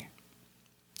thing.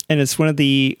 And it's one of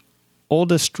the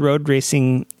oldest road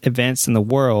racing events in the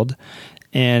world.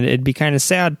 And it'd be kind of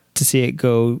sad to see it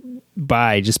go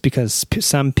by just because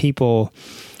some people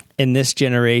in this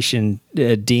generation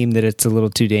deem that it's a little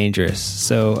too dangerous.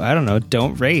 So I don't know.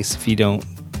 Don't race if you don't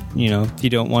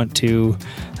want to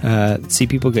see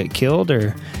people get killed,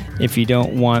 or if you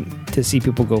don't want to see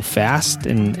people go fast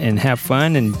and have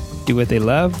fun and do what they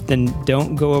love, then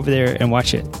don't go over there and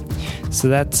watch it. So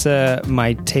that's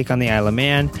my take on the Isle of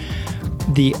Man.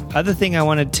 The other thing I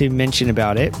wanted to mention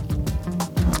about it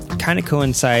kind of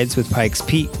coincides with Pikes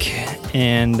Peak,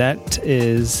 and that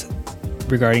is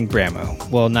regarding Bramo.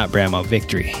 Well, not Bramo,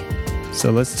 Victory.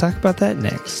 So let's talk about that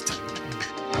next.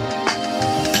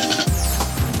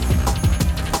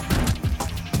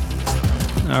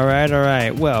 All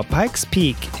right. Well, Pikes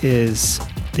Peak is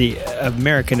the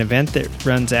American event that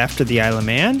runs after the Isle of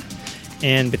Man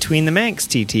and between the Manx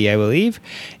TT, I believe.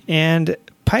 And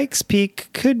Pikes Peak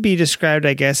could be described,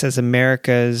 I guess, as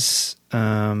America's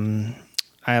Isle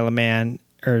of Man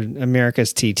or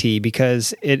America's TT,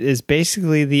 because it is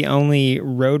basically the only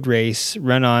road race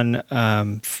run on,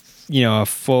 a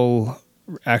full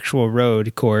actual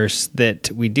road course that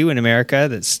we do in America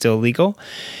that's still legal.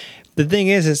 The thing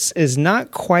is, it's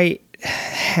not quite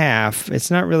half. It's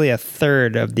not really a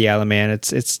third of the Isle of Man.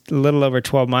 It's a little over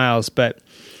 12 miles, but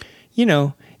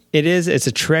it's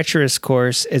a treacherous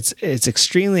course. It's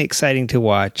extremely exciting to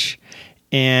watch.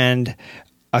 And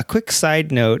a quick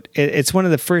side note, it's one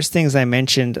of the first things I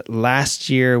mentioned last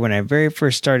year when I very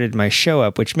first started my show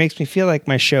up, which makes me feel like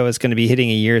my show is going to be hitting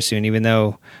a year soon, even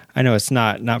though I know it's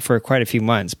not for quite a few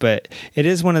months. But it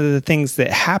is one of the things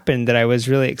that happened that I was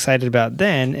really excited about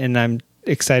then, and I'm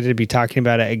excited to be talking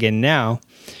about it again now.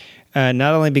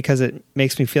 Not only because it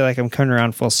makes me feel like I'm coming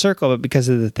around full circle, but because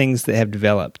of the things that have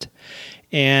developed.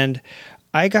 And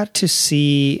I got to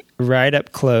see right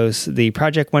up close the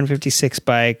Project 156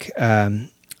 bike.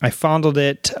 I fondled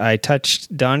it. I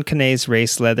touched Don Canet's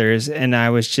race leathers, and I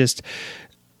was just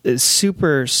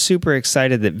super, super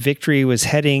excited that Victory was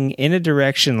heading in a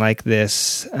direction like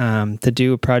this to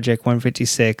do a Project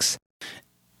 156.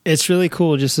 It's really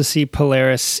cool just to see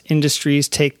Polaris Industries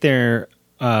take their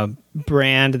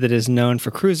brand that is known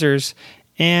for cruisers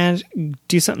and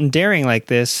do something daring like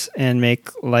this and make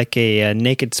like a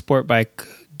naked sport bike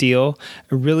deal,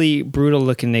 a really brutal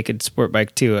looking naked sport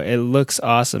bike too. It looks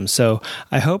awesome. So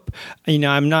I hope,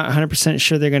 I'm not 100%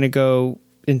 sure they're going to go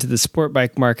into the sport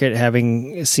bike market,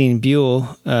 having seen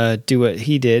Buell do what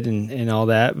he did and all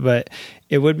that, but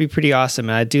it would be pretty awesome.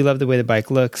 I do love the way the bike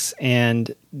looks.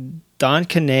 And Don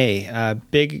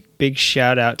Canet, big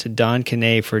shout out to Don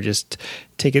Canet for just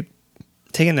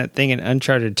taking that thing in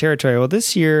uncharted territory. Well,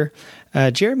 this year,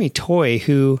 Jeremy Toy,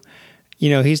 who,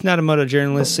 he's not a moto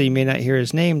journalist, so you may not hear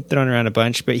his name thrown around a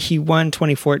bunch, but he won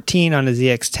 2014 on his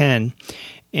ZX10.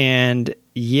 And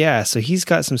yeah, so he's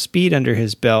got some speed under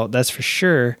his belt, that's for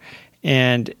sure.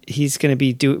 And he's going to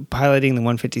be piloting the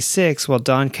 156 while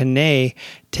Don Canet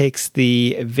takes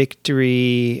the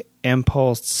Victory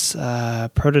Impulse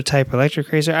prototype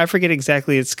electric racer. I forget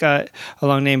exactly. It's got a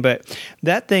long name, but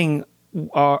that thing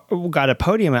got a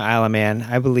podium at Isle of Man,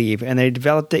 I believe, and they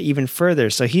developed it even further.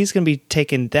 So he's going to be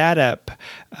taking that up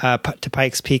to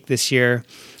Pikes Peak this year,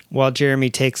 while Jeremy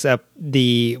takes up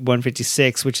the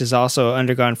 156, which has also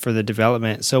undergone further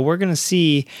development. So we're going to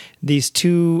see these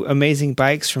two amazing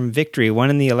bikes from Victory, one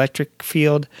in the electric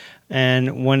field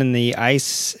and one in the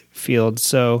ice field.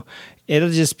 So it'll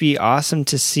just be awesome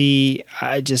to see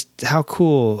just how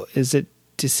cool is it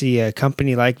to see a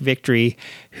company like Victory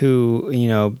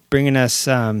who, bringing us,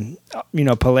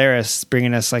 Polaris,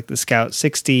 bringing us like the Scout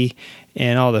 60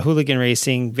 and all the hooligan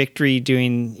racing, Victory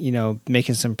doing,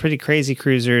 making some pretty crazy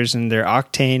cruisers and their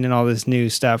Octane and all this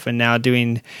new stuff, and now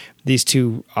doing these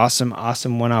two awesome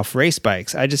one-off race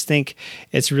bikes. I just think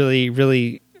it's really,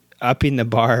 really upping the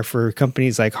bar for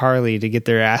companies like Harley to get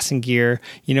their ass in gear.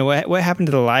 What happened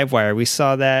to the Livewire? We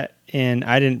saw that, and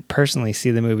I didn't personally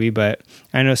see the movie, but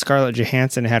I know Scarlett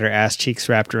Johansson had her ass cheeks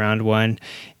wrapped around one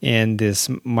in this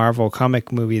Marvel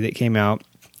comic movie that came out.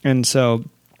 And so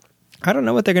I don't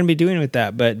know what they're going to be doing with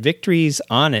that, but Victory's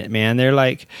on it, man. They're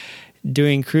like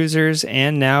doing cruisers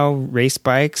and now race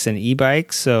bikes and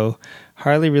e-bikes. So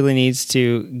Harley really needs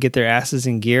to get their asses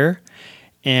in gear.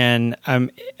 And I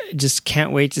just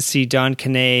can't wait to see Don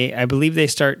Canet. I believe they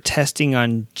start testing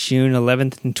on June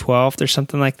 11th and 12th or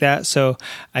something like that. So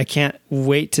I can't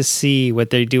wait to see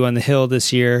what they do on the hill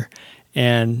this year.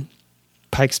 And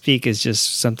Pikes Peak is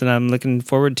just something I'm looking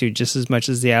forward to just as much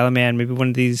as the Isle of Man. Maybe one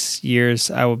of these years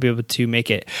I will be able to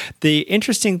make it. The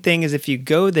interesting thing is if you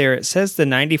go there, it says the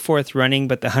 94th running,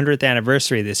 but the 100th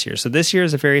anniversary this year. So this year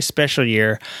is a very special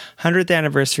year, 100th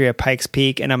anniversary of Pikes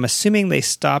Peak, and I'm assuming they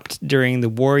stopped during the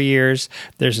war years.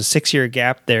 There's a 6-year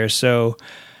gap there. So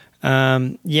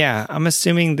I'm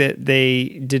assuming that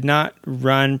they did not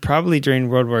run probably during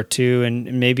World War II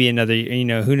and maybe another,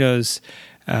 who knows,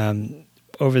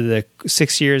 over the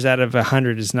 6 years out of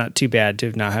 100 is not too bad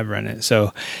to not have run it.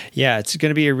 So yeah, it's going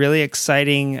to be a really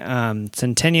exciting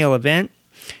centennial event.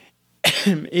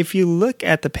 if you look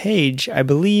at the page, I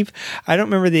believe, I don't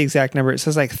remember the exact number. It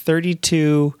says like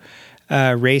 32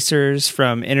 racers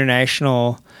from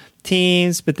international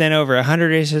teams, but then over 100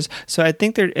 racers. So I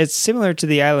think it's similar to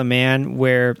the Isle of Man,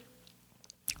 where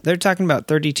they're talking about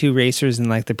 32 racers in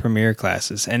like the premier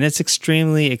classes, and it's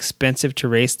extremely expensive to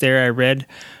race there. I read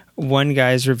one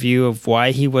guy's review of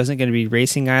why he wasn't going to be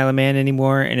racing Isle of Man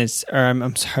anymore, and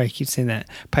I'm sorry, I keep saying that,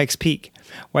 Pikes Peak.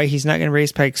 Why he's not going to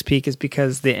race Pikes Peak is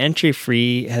because the entry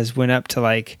fee has went up to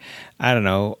like, I don't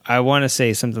know, I want to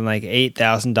say something like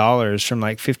 $8,000 from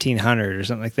like $1,500 or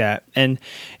something like that. And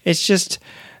it's just,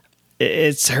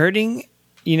 it's hurting,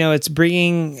 it's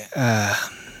bringing,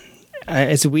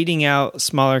 it's weeding out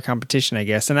smaller competition, I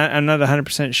guess. And I'm not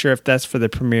 100% sure if that's for the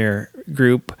premier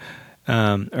group,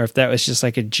 or if that was just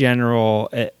like a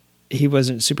general, he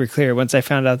wasn't super clear. Once I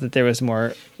found out that there was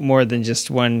more than just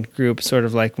one group, sort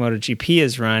of like MotoGP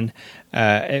is run,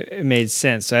 it made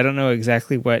sense. So I don't know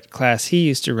exactly what class he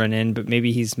used to run in, but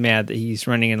maybe he's mad that he's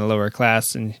running in a lower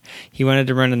class and he wanted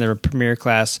to run in the premier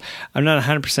class. I'm not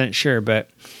 100% sure, but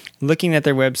looking at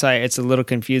their website, it's a little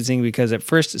confusing because at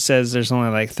first it says there's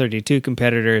only like 32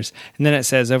 competitors, and then it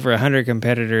says over 100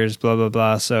 competitors, blah blah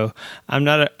blah. So I'm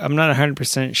not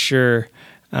 100% sure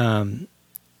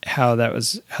how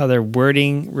their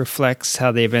wording reflects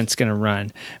how the event's going to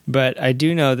run. But I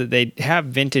do know that they have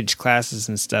vintage classes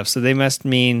and stuff, so they must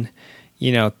mean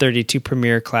 32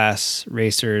 premier class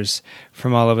racers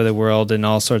from all over the world in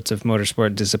all sorts of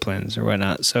motorsport disciplines or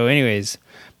whatnot. So, anyways,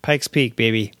 Pikes Peak,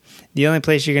 baby. The only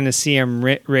place you're going to see them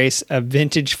race a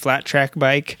vintage flat track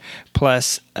bike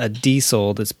plus a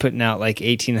diesel that's putting out like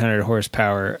 1,800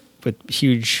 horsepower with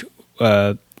huge,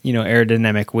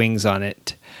 aerodynamic wings on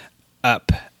it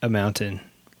up a mountain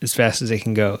as fast as they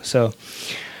can go. So,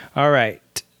 all right.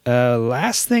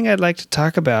 Last thing I'd like to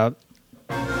talk about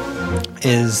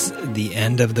is the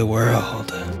end of the world.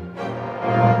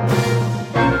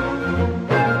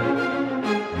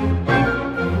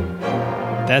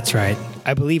 That's right.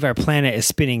 I believe our planet is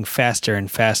spinning faster and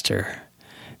faster,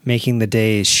 making the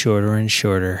days shorter and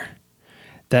shorter.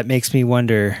 That makes me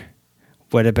wonder,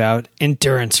 what about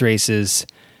endurance races?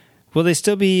 Will they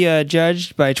still be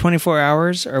judged by 24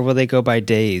 hours, or will they go by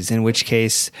days, in which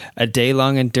case a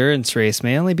day-long endurance race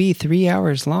may only be 3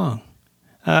 hours long?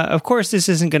 Of course, this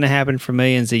isn't going to happen for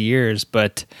millions of years,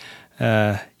 but,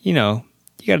 you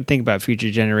got to think about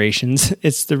future generations.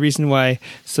 It's the reason why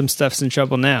some stuff's in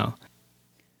trouble now.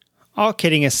 All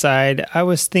kidding aside, I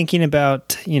was thinking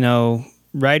about,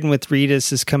 Riding with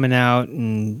Ritas is coming out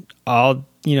and all,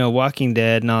 Walking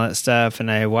Dead and all that stuff.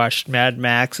 And I watched Mad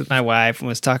Max with my wife and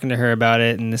was talking to her about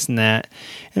it and this and that.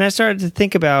 And I started to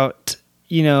think about,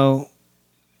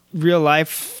 real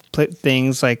life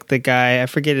things like the guy, I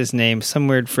forget his name, some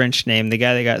weird French name, the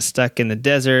guy that got stuck in the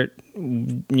desert.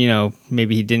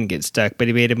 Maybe he didn't get stuck, but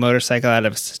he made a motorcycle out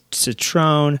of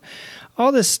citron,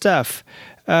 all this stuff.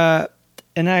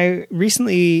 And I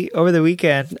recently, over the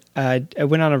weekend, I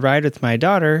went on a ride with my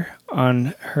daughter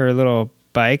on her little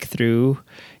bike through,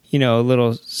 a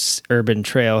little urban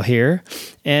trail here.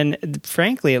 And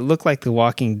frankly, it looked like The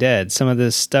Walking Dead. Some of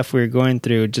the stuff we were going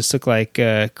through just looked like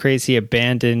a crazy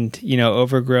abandoned,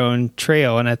 overgrown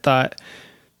trail. And I thought,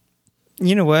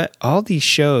 you know what? All these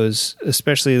shows,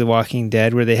 especially The Walking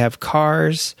Dead, where they have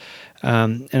cars,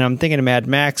 and I'm thinking of Mad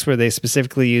Max, where they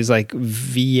specifically use like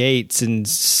V8s and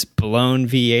blown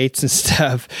V8s and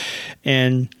stuff,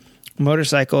 and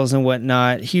motorcycles and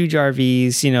whatnot, huge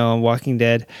RVs, Walking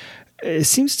Dead. It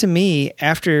seems to me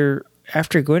after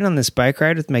going on this bike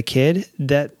ride with my kid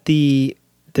that the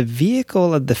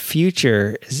vehicle of the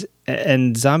future is,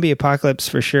 and zombie apocalypse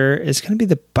for sure, is going to be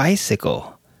the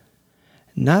bicycle,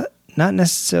 not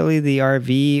necessarily the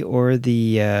RV or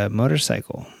the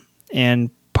motorcycle. And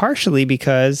partially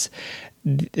because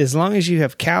as long as you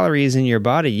have calories in your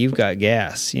body, you've got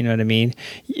gas. You know what I mean?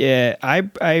 Yeah,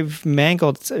 I've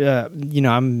mangled, I'm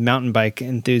a mountain bike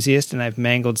enthusiast, and I've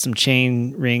mangled some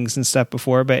chain rings and stuff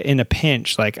before, but in a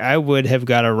pinch, like I would have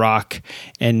got a rock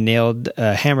and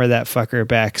hammer that fucker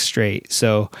back straight.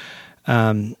 So,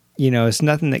 it's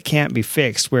nothing that can't be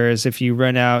fixed. Whereas if you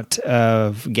run out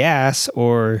of gas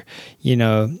or,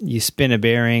 you spin a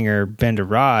bearing or bend a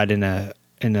rod in a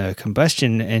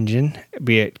combustion engine,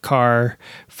 be it car,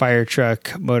 fire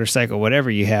truck, motorcycle, whatever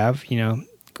you have,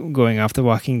 going off the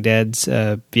Walking Dead's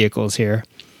vehicles here,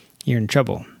 you're in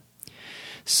trouble.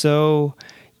 So,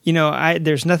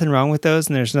 there's nothing wrong with those,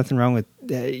 and there's nothing wrong with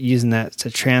using that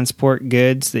to transport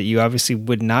goods that you obviously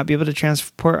would not be able to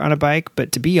transport on a bike.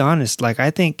 But to be honest, I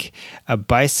think a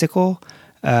bicycle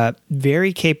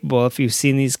Very capable. If you've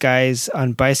seen these guys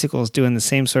on bicycles doing the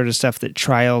same sort of stuff that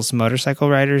trials motorcycle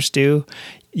riders do,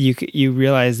 you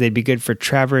realize they'd be good for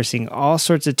traversing all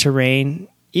sorts of terrain.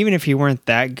 Even if you weren't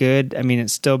that good, I mean,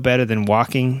 it's still better than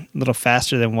walking, a little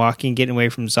faster than walking, getting away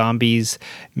from zombies,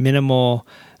 minimal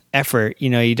effort.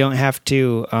 You don't have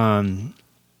to,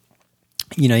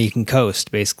 you can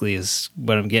coast, basically, is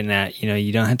what I'm getting at.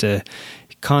 You don't have to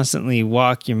constantly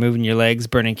walk. You're moving your legs,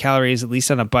 burning calories, at least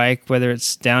on a bike, whether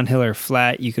it's downhill or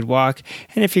flat, you could walk.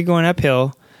 And if you're going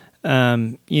uphill,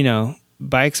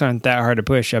 bikes aren't that hard to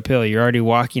push uphill. You're already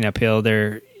walking uphill.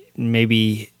 They're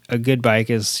maybe a good bike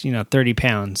is, 30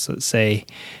 pounds, let's say.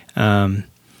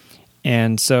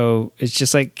 And so it's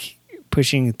just like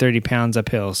pushing 30 pounds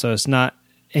uphill. So it's not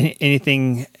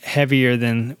anything heavier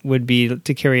than would be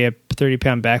to carry a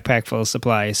 30-pound backpack full of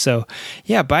supplies. So,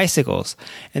 yeah, bicycles.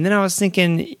 And then I was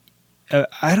thinking,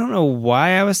 I don't know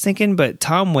why I was thinking, but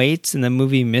Tom Waits in the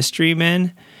movie Mystery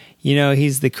Men,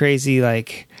 he's the crazy,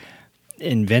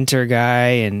 inventor guy.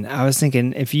 And I was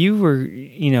thinking, if you were,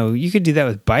 you could do that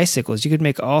with bicycles. You could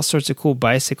make all sorts of cool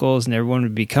bicycles, and everyone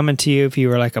would be coming to you if you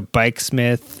were like a bike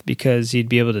smith, because you'd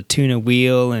be able to tune a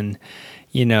wheel and,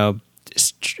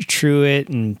 true it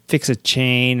and fix a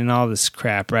chain and all this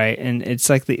crap, right? And it's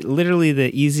like literally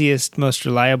the easiest, most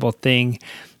reliable thing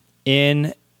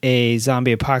in a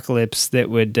zombie apocalypse that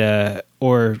would,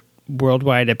 or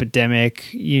worldwide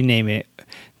epidemic, you name it,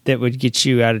 that would get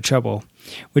you out of trouble.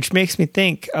 Which makes me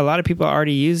think a lot of people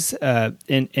already use,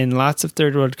 in lots of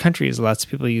third world countries, lots of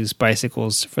people use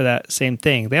bicycles for that same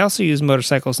thing. They also use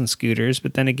motorcycles and scooters,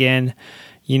 but then again,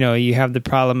 you have the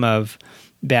problem of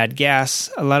bad gas.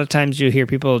 A lot of times you'll hear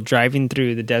people driving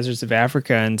through the deserts of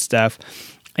Africa and stuff,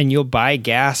 and you'll buy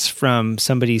gas from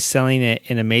somebody selling it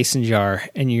in a mason jar,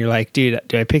 and you're like, dude,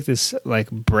 do I pick this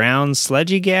brown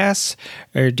sludgy gas,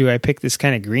 or do I pick this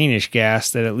kind of greenish gas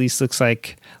that at least looks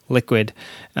like liquid?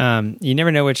 You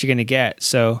never know what you're going to get.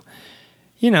 So,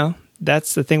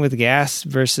 that's the thing with gas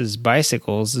versus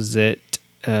bicycles, is that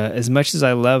as much as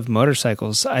I love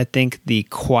motorcycles, I think the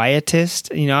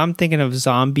quietest, I'm thinking of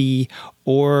zombie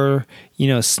or,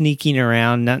 sneaking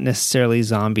around, not necessarily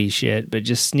zombie shit, but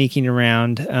just sneaking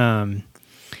around.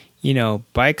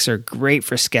 Bikes are great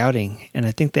for scouting. And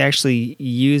I think they actually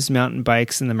use mountain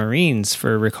bikes in the Marines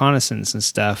for reconnaissance and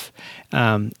stuff.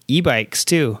 E-bikes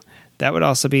too. That would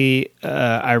also be,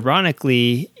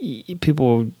 ironically,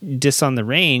 people diss on the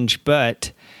range,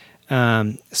 but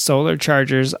solar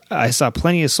chargers. I saw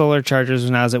plenty of solar chargers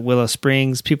when I was at Willow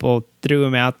Springs. People threw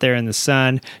them out there in the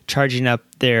sun, charging up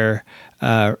their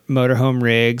motorhome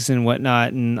rigs and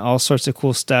whatnot, and all sorts of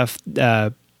cool stuff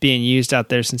being used out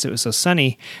there since it was so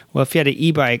sunny. Well, if you had an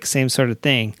e-bike, same sort of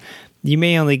thing. You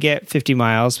may only get 50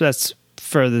 miles, but that's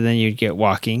further than you'd get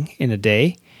walking in a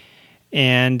day.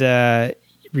 And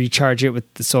recharge it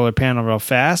with the solar panel real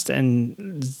fast,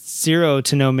 and zero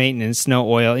to no maintenance, no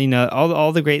oil,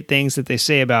 all the great things that they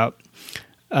say about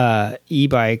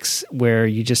e-bikes, where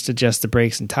you just adjust the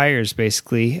brakes and tires,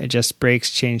 basically adjust brakes,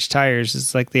 change tires.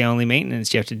 It's like the only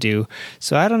maintenance you have to do.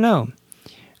 So I don't know.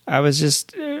 I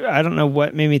don't know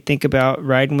what made me think about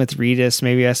riding with Redis.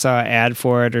 Maybe I saw an ad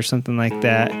for it or something like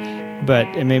that, but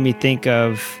it made me think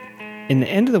of, in the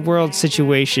end of the world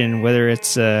situation, whether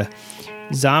it's a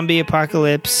zombie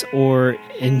apocalypse or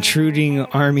intruding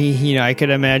army, I could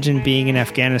imagine being in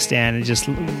Afghanistan and just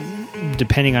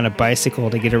depending on a bicycle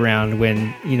to get around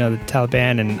when, the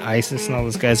Taliban and ISIS and all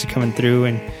those guys are coming through,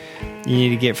 and you need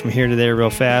to get from here to there real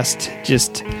fast.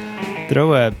 Just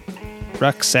throw a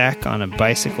rucksack on a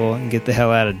bicycle and get the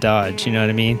hell out of Dodge, you know what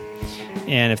I mean?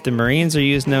 And if the Marines are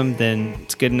using them, then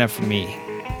it's good enough for me.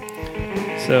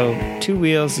 So 2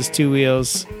 wheels is 2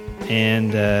 wheels.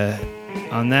 And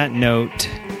on that note,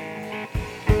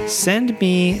 send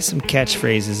me some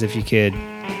catchphrases if you could.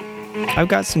 I've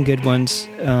got some good ones.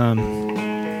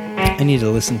 I need to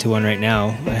listen to one right now.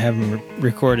 I have them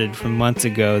recorded from months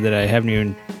ago that I haven't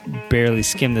even barely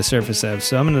skimmed the surface of.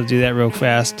 So I'm going to do that real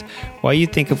fast while you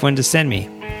think of one to send me.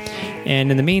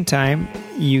 And in the meantime,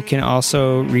 you can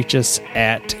also reach us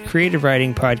at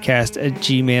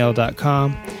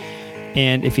creativewritingpodcast@gmail.com.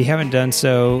 And if you haven't done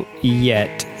so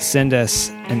yet, send us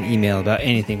an email about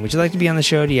anything. Would you like to be on the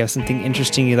show? Do you have something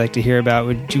interesting you'd like to hear about?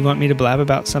 Would you want me to blab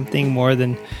about something more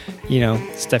than,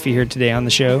 stuff you heard today on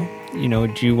the show?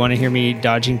 Do you want to hear me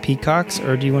dodging peacocks,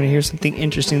 or do you want to hear something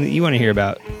interesting that you want to hear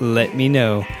about? Let me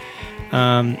know.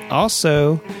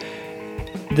 Also,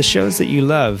 the shows that you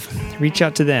love, reach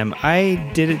out to them.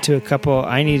 I did it to a couple.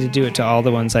 I need to do it to all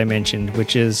the ones I mentioned,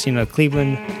 which is,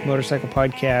 Cleveland Motorcycle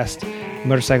Podcast,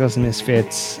 Motorcycles and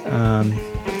Misfits.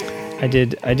 I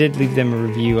did leave them a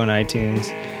review on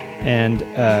iTunes. And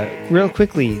real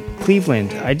quickly,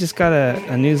 Cleveland, I just got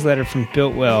a newsletter from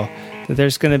Builtwell that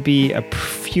there's going to be a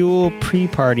fuel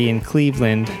pre-party in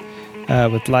Cleveland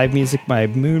with live music by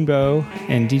Moonbow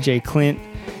and DJ Clint.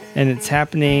 And it's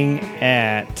happening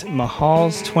at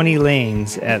Mahal's 20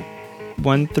 Lanes at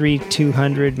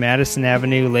 13200 Madison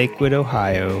Avenue, Lakewood,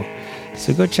 Ohio.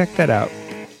 So go check that out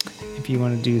if you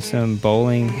want to do some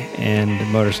bowling and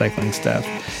motorcycling stuff.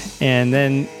 And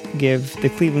then give the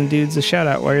Cleveland dudes a shout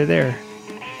out while you're there.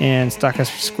 And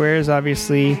Stockhausen Squares,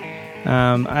 obviously.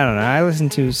 I don't know. I listen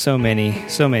to so many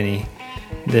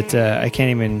that I can't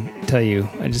even tell you.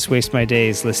 I just waste my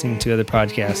days listening to other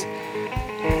podcasts.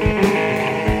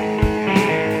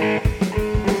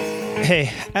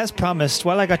 Hey, as promised,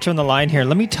 while I got you on the line here,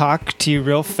 let me talk to you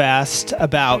real fast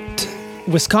about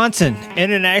Wisconsin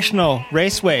International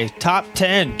Raceway Top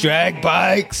 10 Drag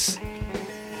Bikes.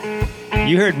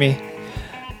 You heard me.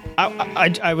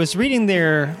 I was reading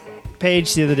their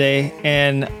page the other day,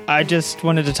 and I just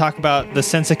wanted to talk about the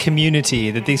sense of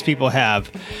community that these people have.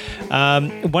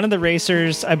 One of the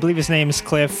racers, I believe his name is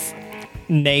Cliff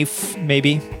Nafe,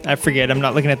 maybe. I forget. I'm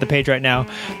not looking at the page right now.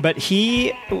 But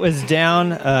he was down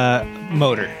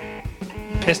motor.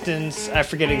 Pistons, I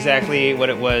forget exactly what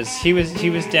it was. He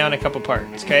was down a couple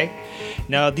parts, okay?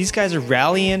 Now, these guys are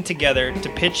rallying together to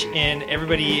pitch in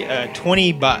everybody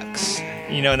 $20.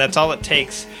 You know, and that's all it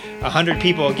takes. 100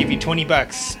 people give you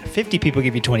 $20. 50 people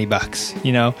give you $20.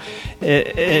 You know,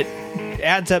 it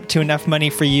adds up to enough money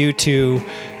for you to,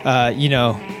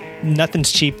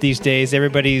 nothing's cheap these days.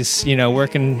 Everybody's,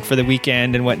 working for the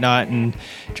weekend and whatnot and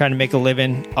trying to make a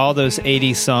living. All those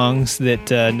 80s songs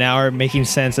that now are making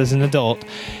sense as an adult.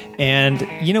 And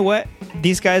you know what?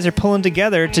 These guys are pulling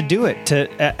together to do it,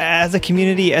 as a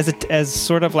community, as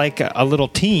sort of like a little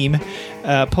team,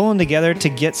 pulling together to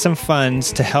get some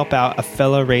funds to help out a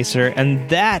fellow racer. And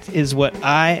that is what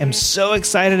I am so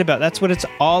excited about. That's what it's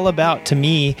all about to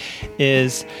me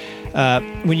is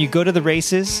when you go to the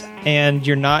races and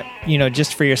you're not,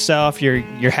 just for yourself,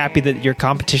 you're happy that your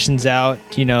competition's out,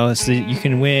 so that you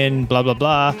can win, blah, blah,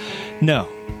 blah. No.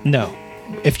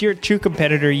 If you're a true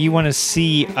competitor, you want to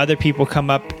see other people come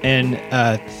up and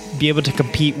be able to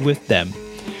compete with them.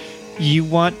 You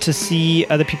want to see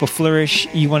other people flourish.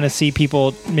 You want to see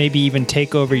people maybe even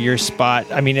take over your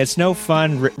spot. I mean, it's no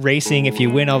fun racing if you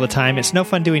win all the time. It's no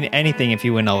fun doing anything if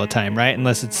you win all the time, right?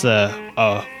 Unless it's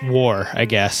a war, I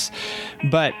guess.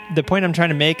 But the point I'm trying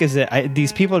to make is that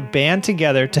these people band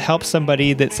together to help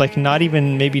somebody that's like not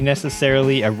even maybe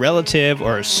necessarily a relative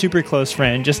or a super close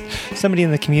friend, just somebody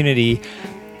in the community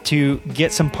to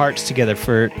get some parts together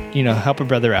for, help a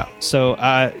brother out. So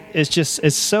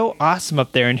it's so awesome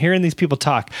up there and hearing these people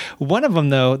talk. One of them,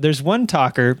 though, there's one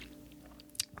talker,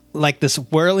 like this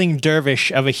whirling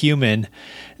dervish of a human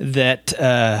that,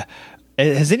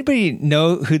 has anybody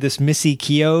know who this Missy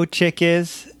Keogh chick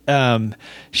is?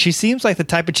 She seems like the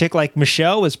type of chick like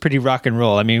Michelle was pretty rock and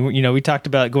roll. I mean, we talked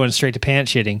about going straight to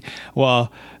pants shitting.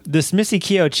 Well, this Missy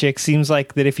Keogh chick seems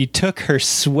like that if you took her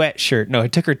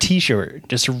took her t-shirt,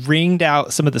 just wringed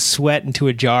out some of the sweat into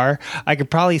a jar, I could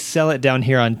probably sell it down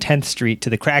here on 10th Street to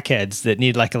the crackheads that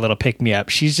need like a little pick-me-up.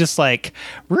 She's just like,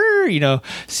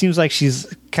 seems like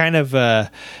she's kind of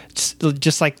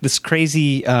just like this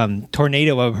crazy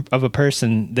tornado of a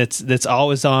person that's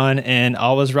always on and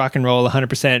always rock and roll,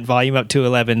 100% volume up to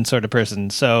 11 sort of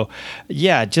person. So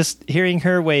yeah, just hearing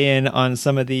her weigh in on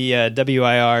some of the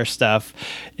WIR stuff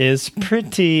is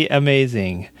pretty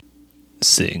amazing.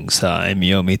 Sings time,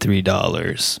 you owe me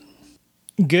 $3.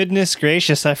 Goodness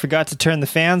gracious, I forgot to turn the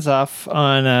fans off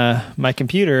on my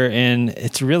computer, and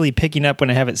it's really picking up when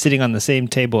I have it sitting on the same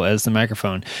table as the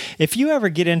microphone. If you ever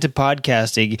get into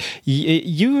podcasting,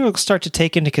 you will start to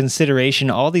take into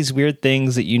consideration all these weird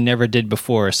things that you never did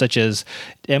before, such as,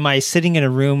 am I sitting in a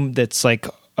room that's like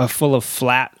full of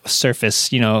flat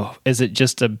surface? Is it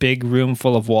just a big room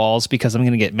full of walls because I'm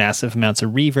going to get massive amounts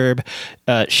of reverb?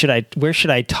 Where should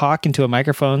I talk into a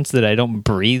microphone so that I don't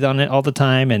breathe on it all the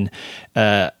time? And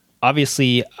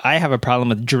obviously I have a problem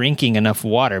with drinking enough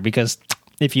water, because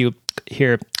if you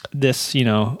hear this,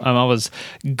 I'm always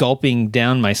gulping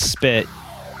down my spit.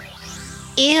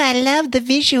 Ew, I love the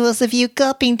visuals of you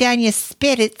gulping down your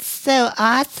spit. It's so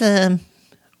awesome.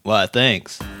 Well,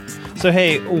 thanks. So,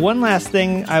 hey, one last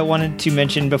thing I wanted to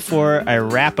mention before I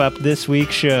wrap up this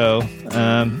week's show.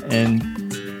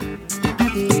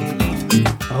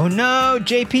 Oh no,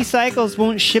 JP Cycles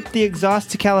won't ship the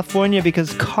exhaust to California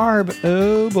because CARB.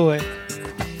 Oh boy.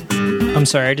 I'm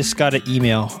sorry, I just got an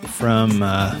email from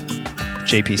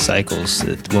JP Cycles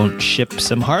that won't ship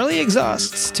some Harley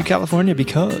exhausts to California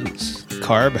because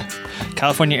CARB.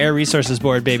 California Air Resources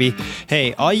Board, baby.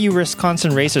 Hey, all you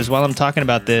Wisconsin racers, while I'm talking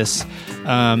about this,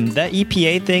 that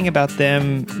EPA thing about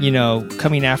them,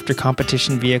 coming after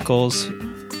competition vehicles,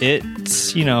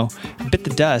 it's, bit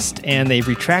the dust and they've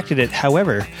retracted it.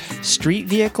 However, street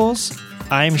vehicles,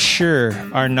 I'm sure,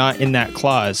 are not in that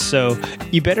clause. So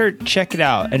you better check it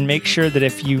out and make sure that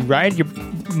if you ride your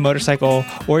motorcycle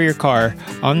or your car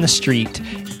on the street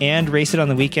and race it on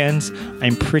the weekends,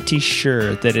 I'm pretty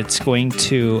sure that it's going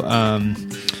to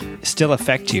still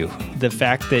affect you. The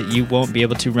fact that you won't be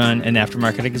able to run an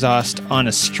aftermarket exhaust on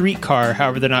a street car,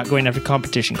 however, they're not going after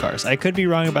competition cars. I could be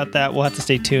wrong about that. We'll have to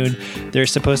stay tuned. They're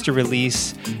supposed to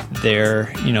release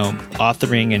their,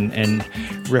 authoring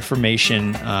and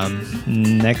reformation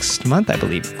next month, I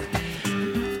believe.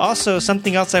 Also,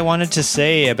 something else I wanted to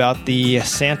say about the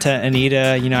Santa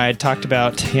Anita. I had talked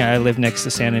about, I live next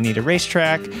to Santa Anita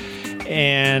Racetrack,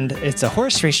 and it's a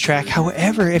horse racetrack.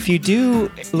 However, if you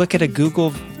do look at a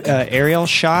Google aerial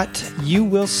shot, you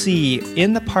will see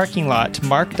in the parking lot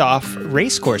marked off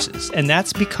race courses. And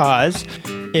that's because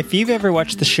if you've ever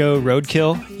watched the show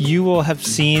Roadkill, you will have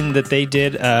seen that they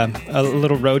did a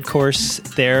little road course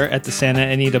there at the Santa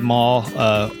Anita Mall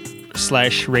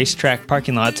 / racetrack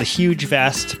parking lot. It's a huge,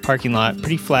 vast parking lot,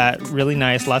 pretty flat, really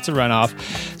nice, lots of runoff.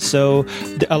 So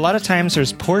a lot of times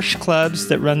there's Porsche clubs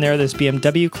that run there, there's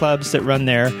BMW clubs that run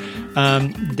there.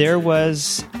 There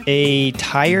was a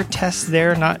tire test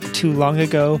there not too long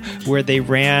ago where they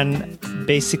ran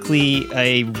basically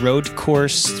a road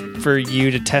course for you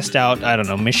to test out, I don't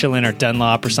know, Michelin or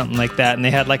Dunlop or something like that. And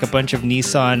they had like a bunch of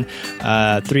Nissan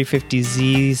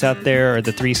 350Zs out there, or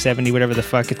the 370, whatever the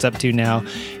fuck it's up to now.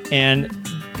 And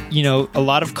a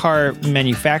lot of car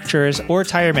manufacturers or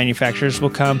tire manufacturers will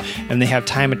come and they have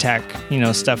time attack,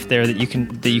 stuff there that you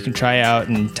can try out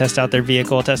and test out their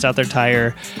vehicle, test out their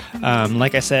tire.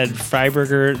 Like I said,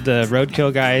 Freiburger, the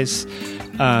Roadkill guys,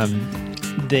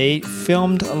 they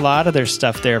filmed a lot of their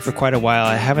stuff there for quite a while.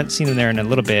 I haven't seen them there in a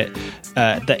little bit.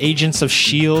 The Agents of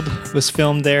S.H.I.E.L.D. was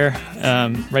filmed there,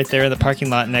 right there in the parking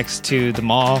lot next to the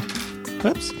mall.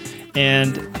 Whoops.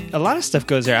 And a lot of stuff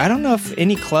goes there. I don't know if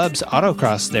any clubs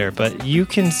autocross there, but you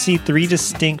can see 3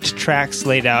 distinct tracks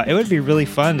laid out. It would be really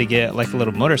fun to get like a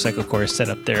little motorcycle course set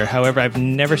up there. However, I've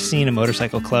never seen a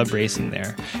motorcycle club racing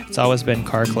there. It's always been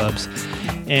car clubs.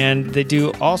 And they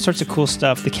do all sorts of cool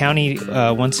stuff. The county,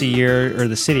 once a year, or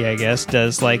the city, I guess,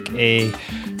 does like a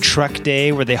truck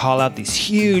day where they haul out these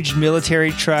huge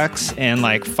military trucks and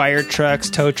like fire trucks,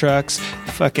 tow trucks.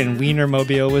 Fucking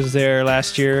Wienermobile was there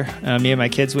last year. Me and my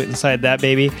kids went inside that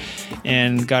baby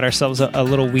and got ourselves a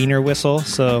little wiener whistle.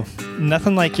 So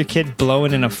nothing like your kid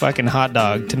blowing in a fucking hot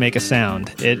dog to make a sound.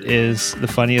 It is the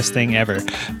funniest thing ever.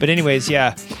 But anyways,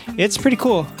 yeah, it's pretty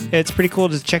cool. It's pretty cool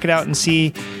to check it out and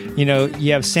see.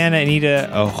 You have Santa Anita,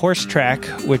 a horse track,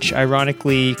 which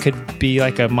ironically could be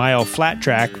like a mile flat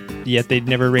track, yet they'd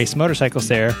never race motorcycles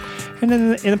there. And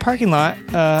then in the parking lot,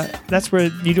 that's where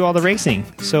you do all the racing.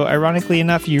 So ironically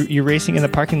enough, you're racing in the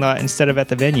parking lot instead of at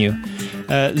the venue.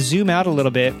 Zoom out a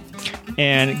little bit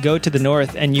and go to the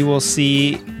north, and you will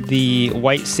see the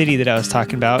white city that I was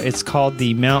talking about. It's called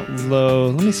the Mount Lowe.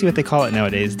 Let me see what they call it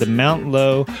nowadays. The Mount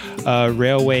Lowe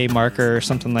Railway Marker or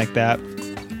something like that.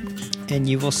 And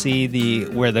you will see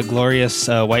where the glorious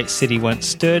white city once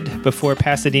stood before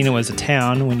Pasadena was a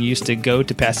town, when you used to go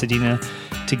to Pasadena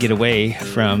to get away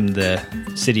from the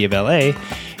city of LA.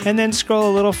 And then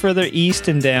scroll a little further east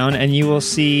and down, and you will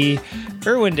see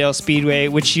Irwindale Speedway,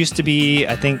 which used to be,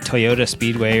 I think, Toyota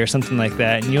Speedway or something like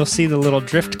that. And you'll see the little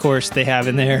drift course they have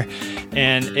in there.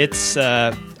 And it's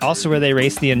also where they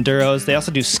race the Enduros. They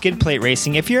also do skid plate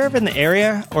racing. If you're ever in the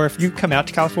area, or if you come out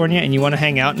to California and you want to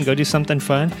hang out and go do something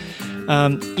fun,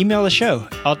 email the show.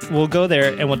 We'll go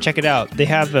there and we'll check it out. They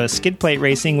have skid plate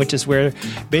racing, which is where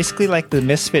basically like the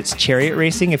Misfits chariot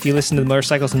racing. If you listen to the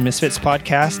Motorcycles and Misfits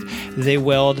podcast, they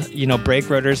weld, brake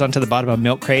rotors onto the bottom of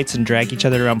milk crates and drag each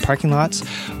other around parking lots.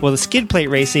 Well, the skid plate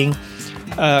racing,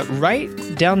 right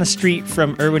down the street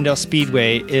from Irwindale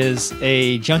Speedway is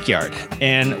a junkyard.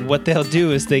 And what they'll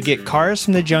do is they get cars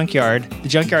from the junkyard. The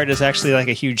junkyard is actually like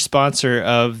a huge sponsor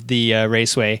of the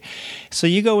raceway. So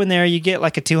you go in there, you get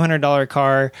like a $200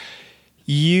 car.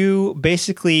 You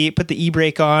basically put the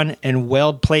e-brake on and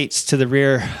weld plates to the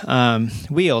rear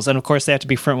wheels. And of course, they have to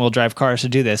be front-wheel drive cars to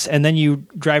do this. And then you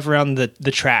drive around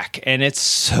the track. And it's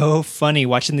so funny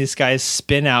watching these guys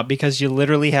spin out, because you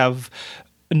literally have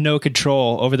no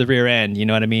control over the rear end, you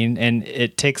know what I mean? And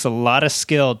it takes a lot of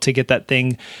skill to get that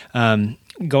thing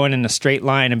going in a straight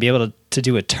line and be able to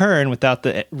do a turn without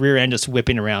the rear end just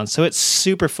whipping around. So it's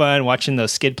super fun watching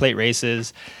those skid plate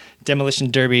races.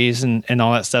 demolition derbies and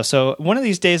all that stuff. So one of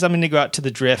these days I'm going to go out to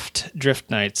the drift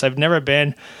nights. I've never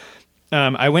been.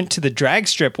 I went to the drag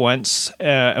strip once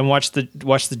and watched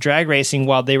the drag racing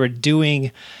while they were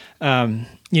doing.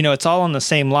 It's all on the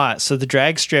same lot. So the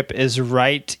drag strip is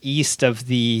right east of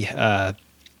the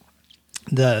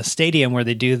stadium where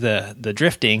they do the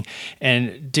drifting.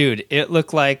 And dude, it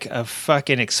looked like a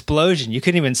fucking explosion. You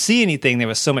couldn't even see anything. There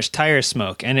was so much tire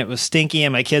smoke and it was stinky.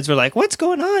 And my kids were like, "What's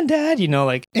going on, Dad?"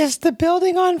 Like, "Is the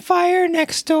building on fire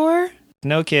next door?"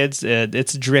 No, kids,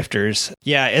 it's drifters.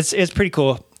 Yeah, it's pretty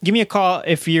cool. Give me a call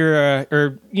if you're,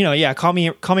 call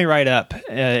me right up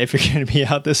if you're going to be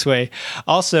out this way.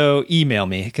 Also, email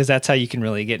me because that's how you can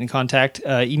really get in contact.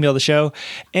 Email the show.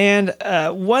 And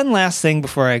one last thing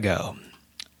before I go.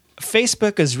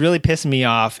 Facebook is really pissing me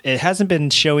off. It hasn't been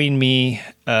showing me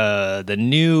the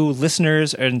new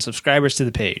listeners and subscribers to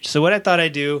the page. So what I thought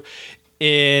I'd do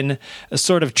in a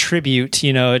sort of tribute,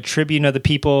 a tribute of the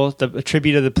people, a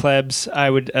tribute of the plebs,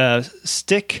 I would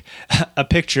stick a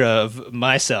picture of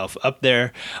myself up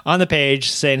there on the page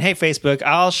saying, "Hey, Facebook,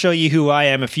 I'll show you who I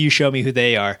am if you show me who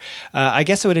they are." I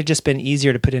guess it would have just been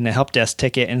easier to put in a help desk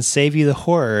ticket and save you the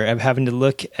horror of having to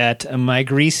look at my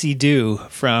greasy do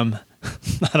from,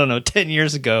 10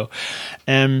 years ago.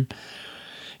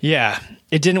 Yeah,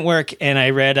 it didn't work, and I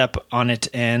read up on it,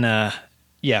 and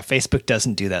Facebook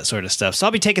doesn't do that sort of stuff. So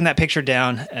I'll be taking that picture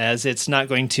down as it's not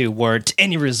going to warrant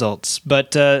any results.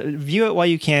 But view it while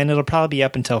you can. It'll probably be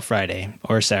up until Friday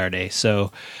or Saturday.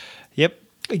 So, yep,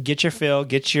 get your fill.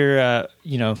 Get your,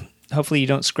 hopefully you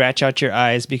don't scratch out your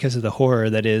eyes because of the horror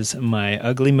that is my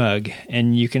ugly mug.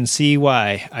 And you can see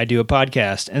why I do a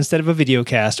podcast instead of a video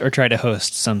cast or try to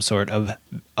host some sort of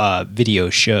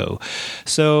video show.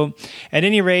 So at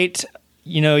any rate,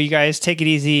 you guys take it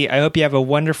easy. I hope you have a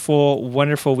wonderful,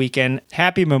 wonderful weekend.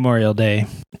 Happy Memorial Day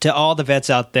to all the vets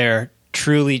out there.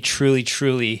 Truly, truly,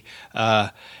 truly.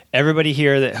 Everybody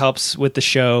here that helps with the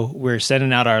show, we're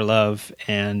sending out our love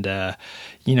and,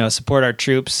 support our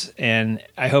troops. And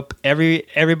I hope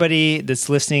everybody that's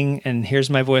listening and hears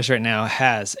my voice right now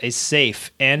has a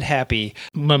safe and happy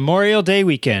Memorial Day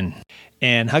weekend.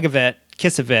 And hug a vet,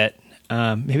 kiss a vet,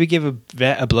 maybe give a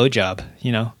vet a blowjob,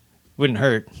 wouldn't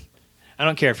hurt. I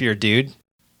don't care if you're a dude.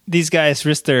 These guys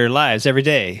risk their lives every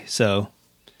day. So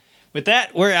with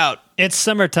that, we're out. It's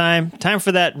summertime. Time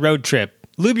for that road trip.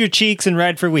 Lube your cheeks and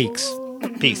ride for weeks.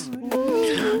 Peace.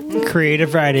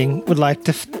 Creative Writing would like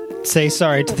to say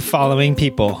sorry to the following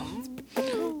people.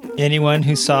 Anyone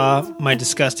who saw my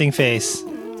disgusting face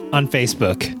on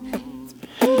Facebook.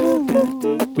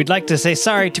 We'd like to say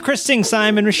sorry to Chris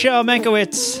Singsime and Rochelle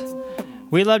Mankiewicz.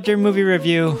 We loved your movie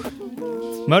review.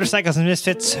 Motorcycles and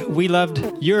Misfits, we loved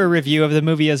your review of the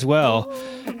movie as well.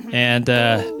 And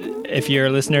if you're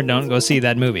a listener, don't go see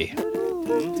that movie.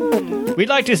 We'd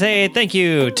like to say thank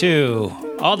you to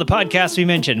all the podcasts we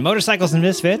mentioned. Motorcycles and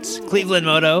Misfits, Cleveland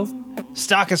Moto,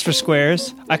 Stock is for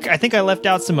Squares. I think I left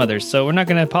out some others, so we're not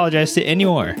going to apologize to any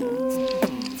more.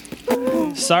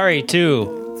 Sorry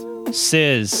to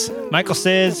Sis, Michael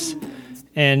Sis,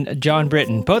 and John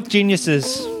Britton. Both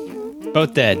geniuses,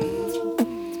 both dead.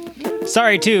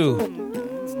 Sorry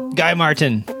to Guy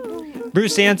Martin,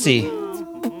 Bruce Yancey,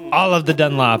 all of the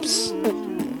Dunlops.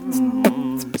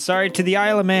 Sorry to the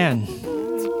Isle of Man.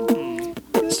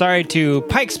 Sorry to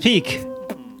Pikes Peak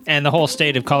and the whole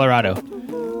state of Colorado.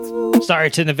 Sorry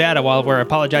to Nevada while we're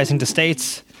apologizing to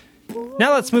states.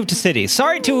 Now let's move to cities.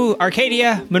 Sorry to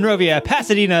Arcadia, Monrovia,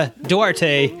 Pasadena,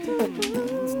 Duarte,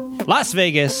 Las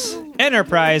Vegas,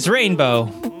 Enterprise,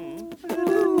 Rainbow.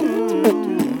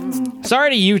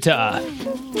 Sorry to Utah.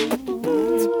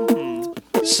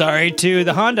 Sorry to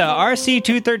the Honda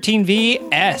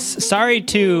RC213VS. Sorry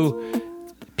to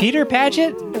Peter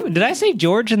Paget. Did I say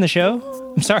George in the show?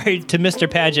 I'm sorry to Mr.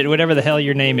 Paget, whatever the hell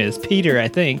your name is. Peter, I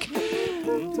think.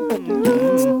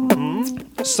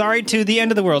 Sorry to the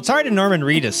End of the World. Sorry to Norman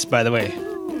Reedus, by the way.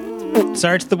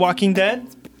 Sorry to The Walking Dead.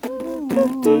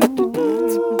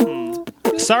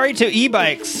 Sorry to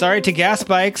e-bikes. Sorry to gas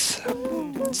bikes.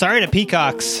 Sorry to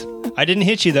peacocks. I didn't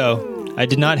hit you, though. I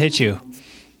did not hit you.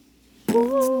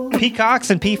 Peacocks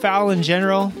and peafowl in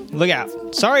general, look out.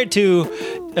 Sorry to,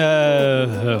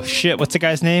 what's the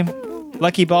guy's name?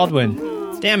 Lucky Baldwin.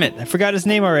 Damn it, I forgot his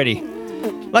name already.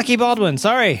 Lucky Baldwin,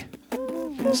 sorry.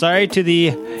 Sorry to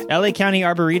the LA County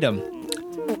Arboretum.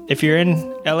 If you're in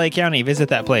LA County, visit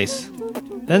that place.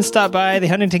 Then stop by the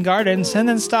Huntington Gardens, and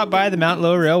then stop by the Mount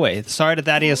Lowe Railway. Sorry to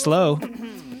Thaddeus Lowe.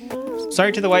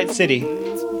 Sorry to the White City.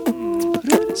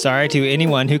 Sorry to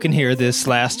anyone who can hear this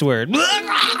last word.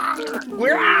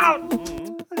 We're out!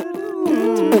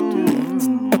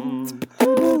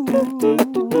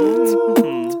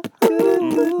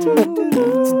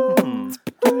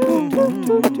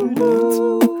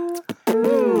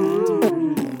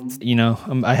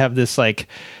 have this like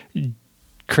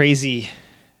crazy.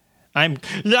 I'm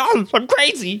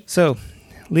crazy. So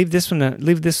leave this one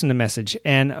a message.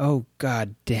 And oh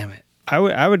god damn it, I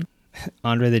would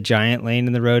Andre the Giant laying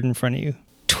in the road in front of you.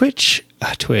 Twitch.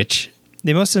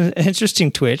 The most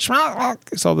interesting Twitch.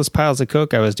 It's all those piles of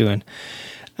coke I was doing.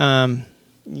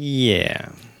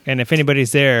 Yeah. And if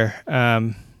anybody's there,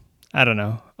 I don't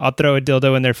know. I'll throw a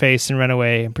dildo in their face and run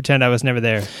away and pretend I was never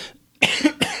there.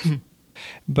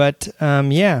 But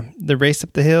yeah, the race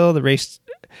up the hill, the race,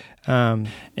 yeah,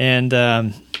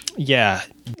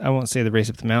 I won't say the race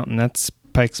up the mountain. That's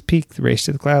Pikes Peak, the race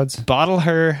to the clouds. Bottle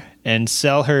her and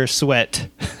sell her sweat.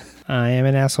 I am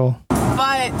an asshole.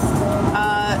 But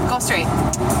go straight.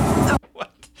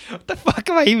 What the fuck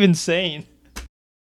am I even saying?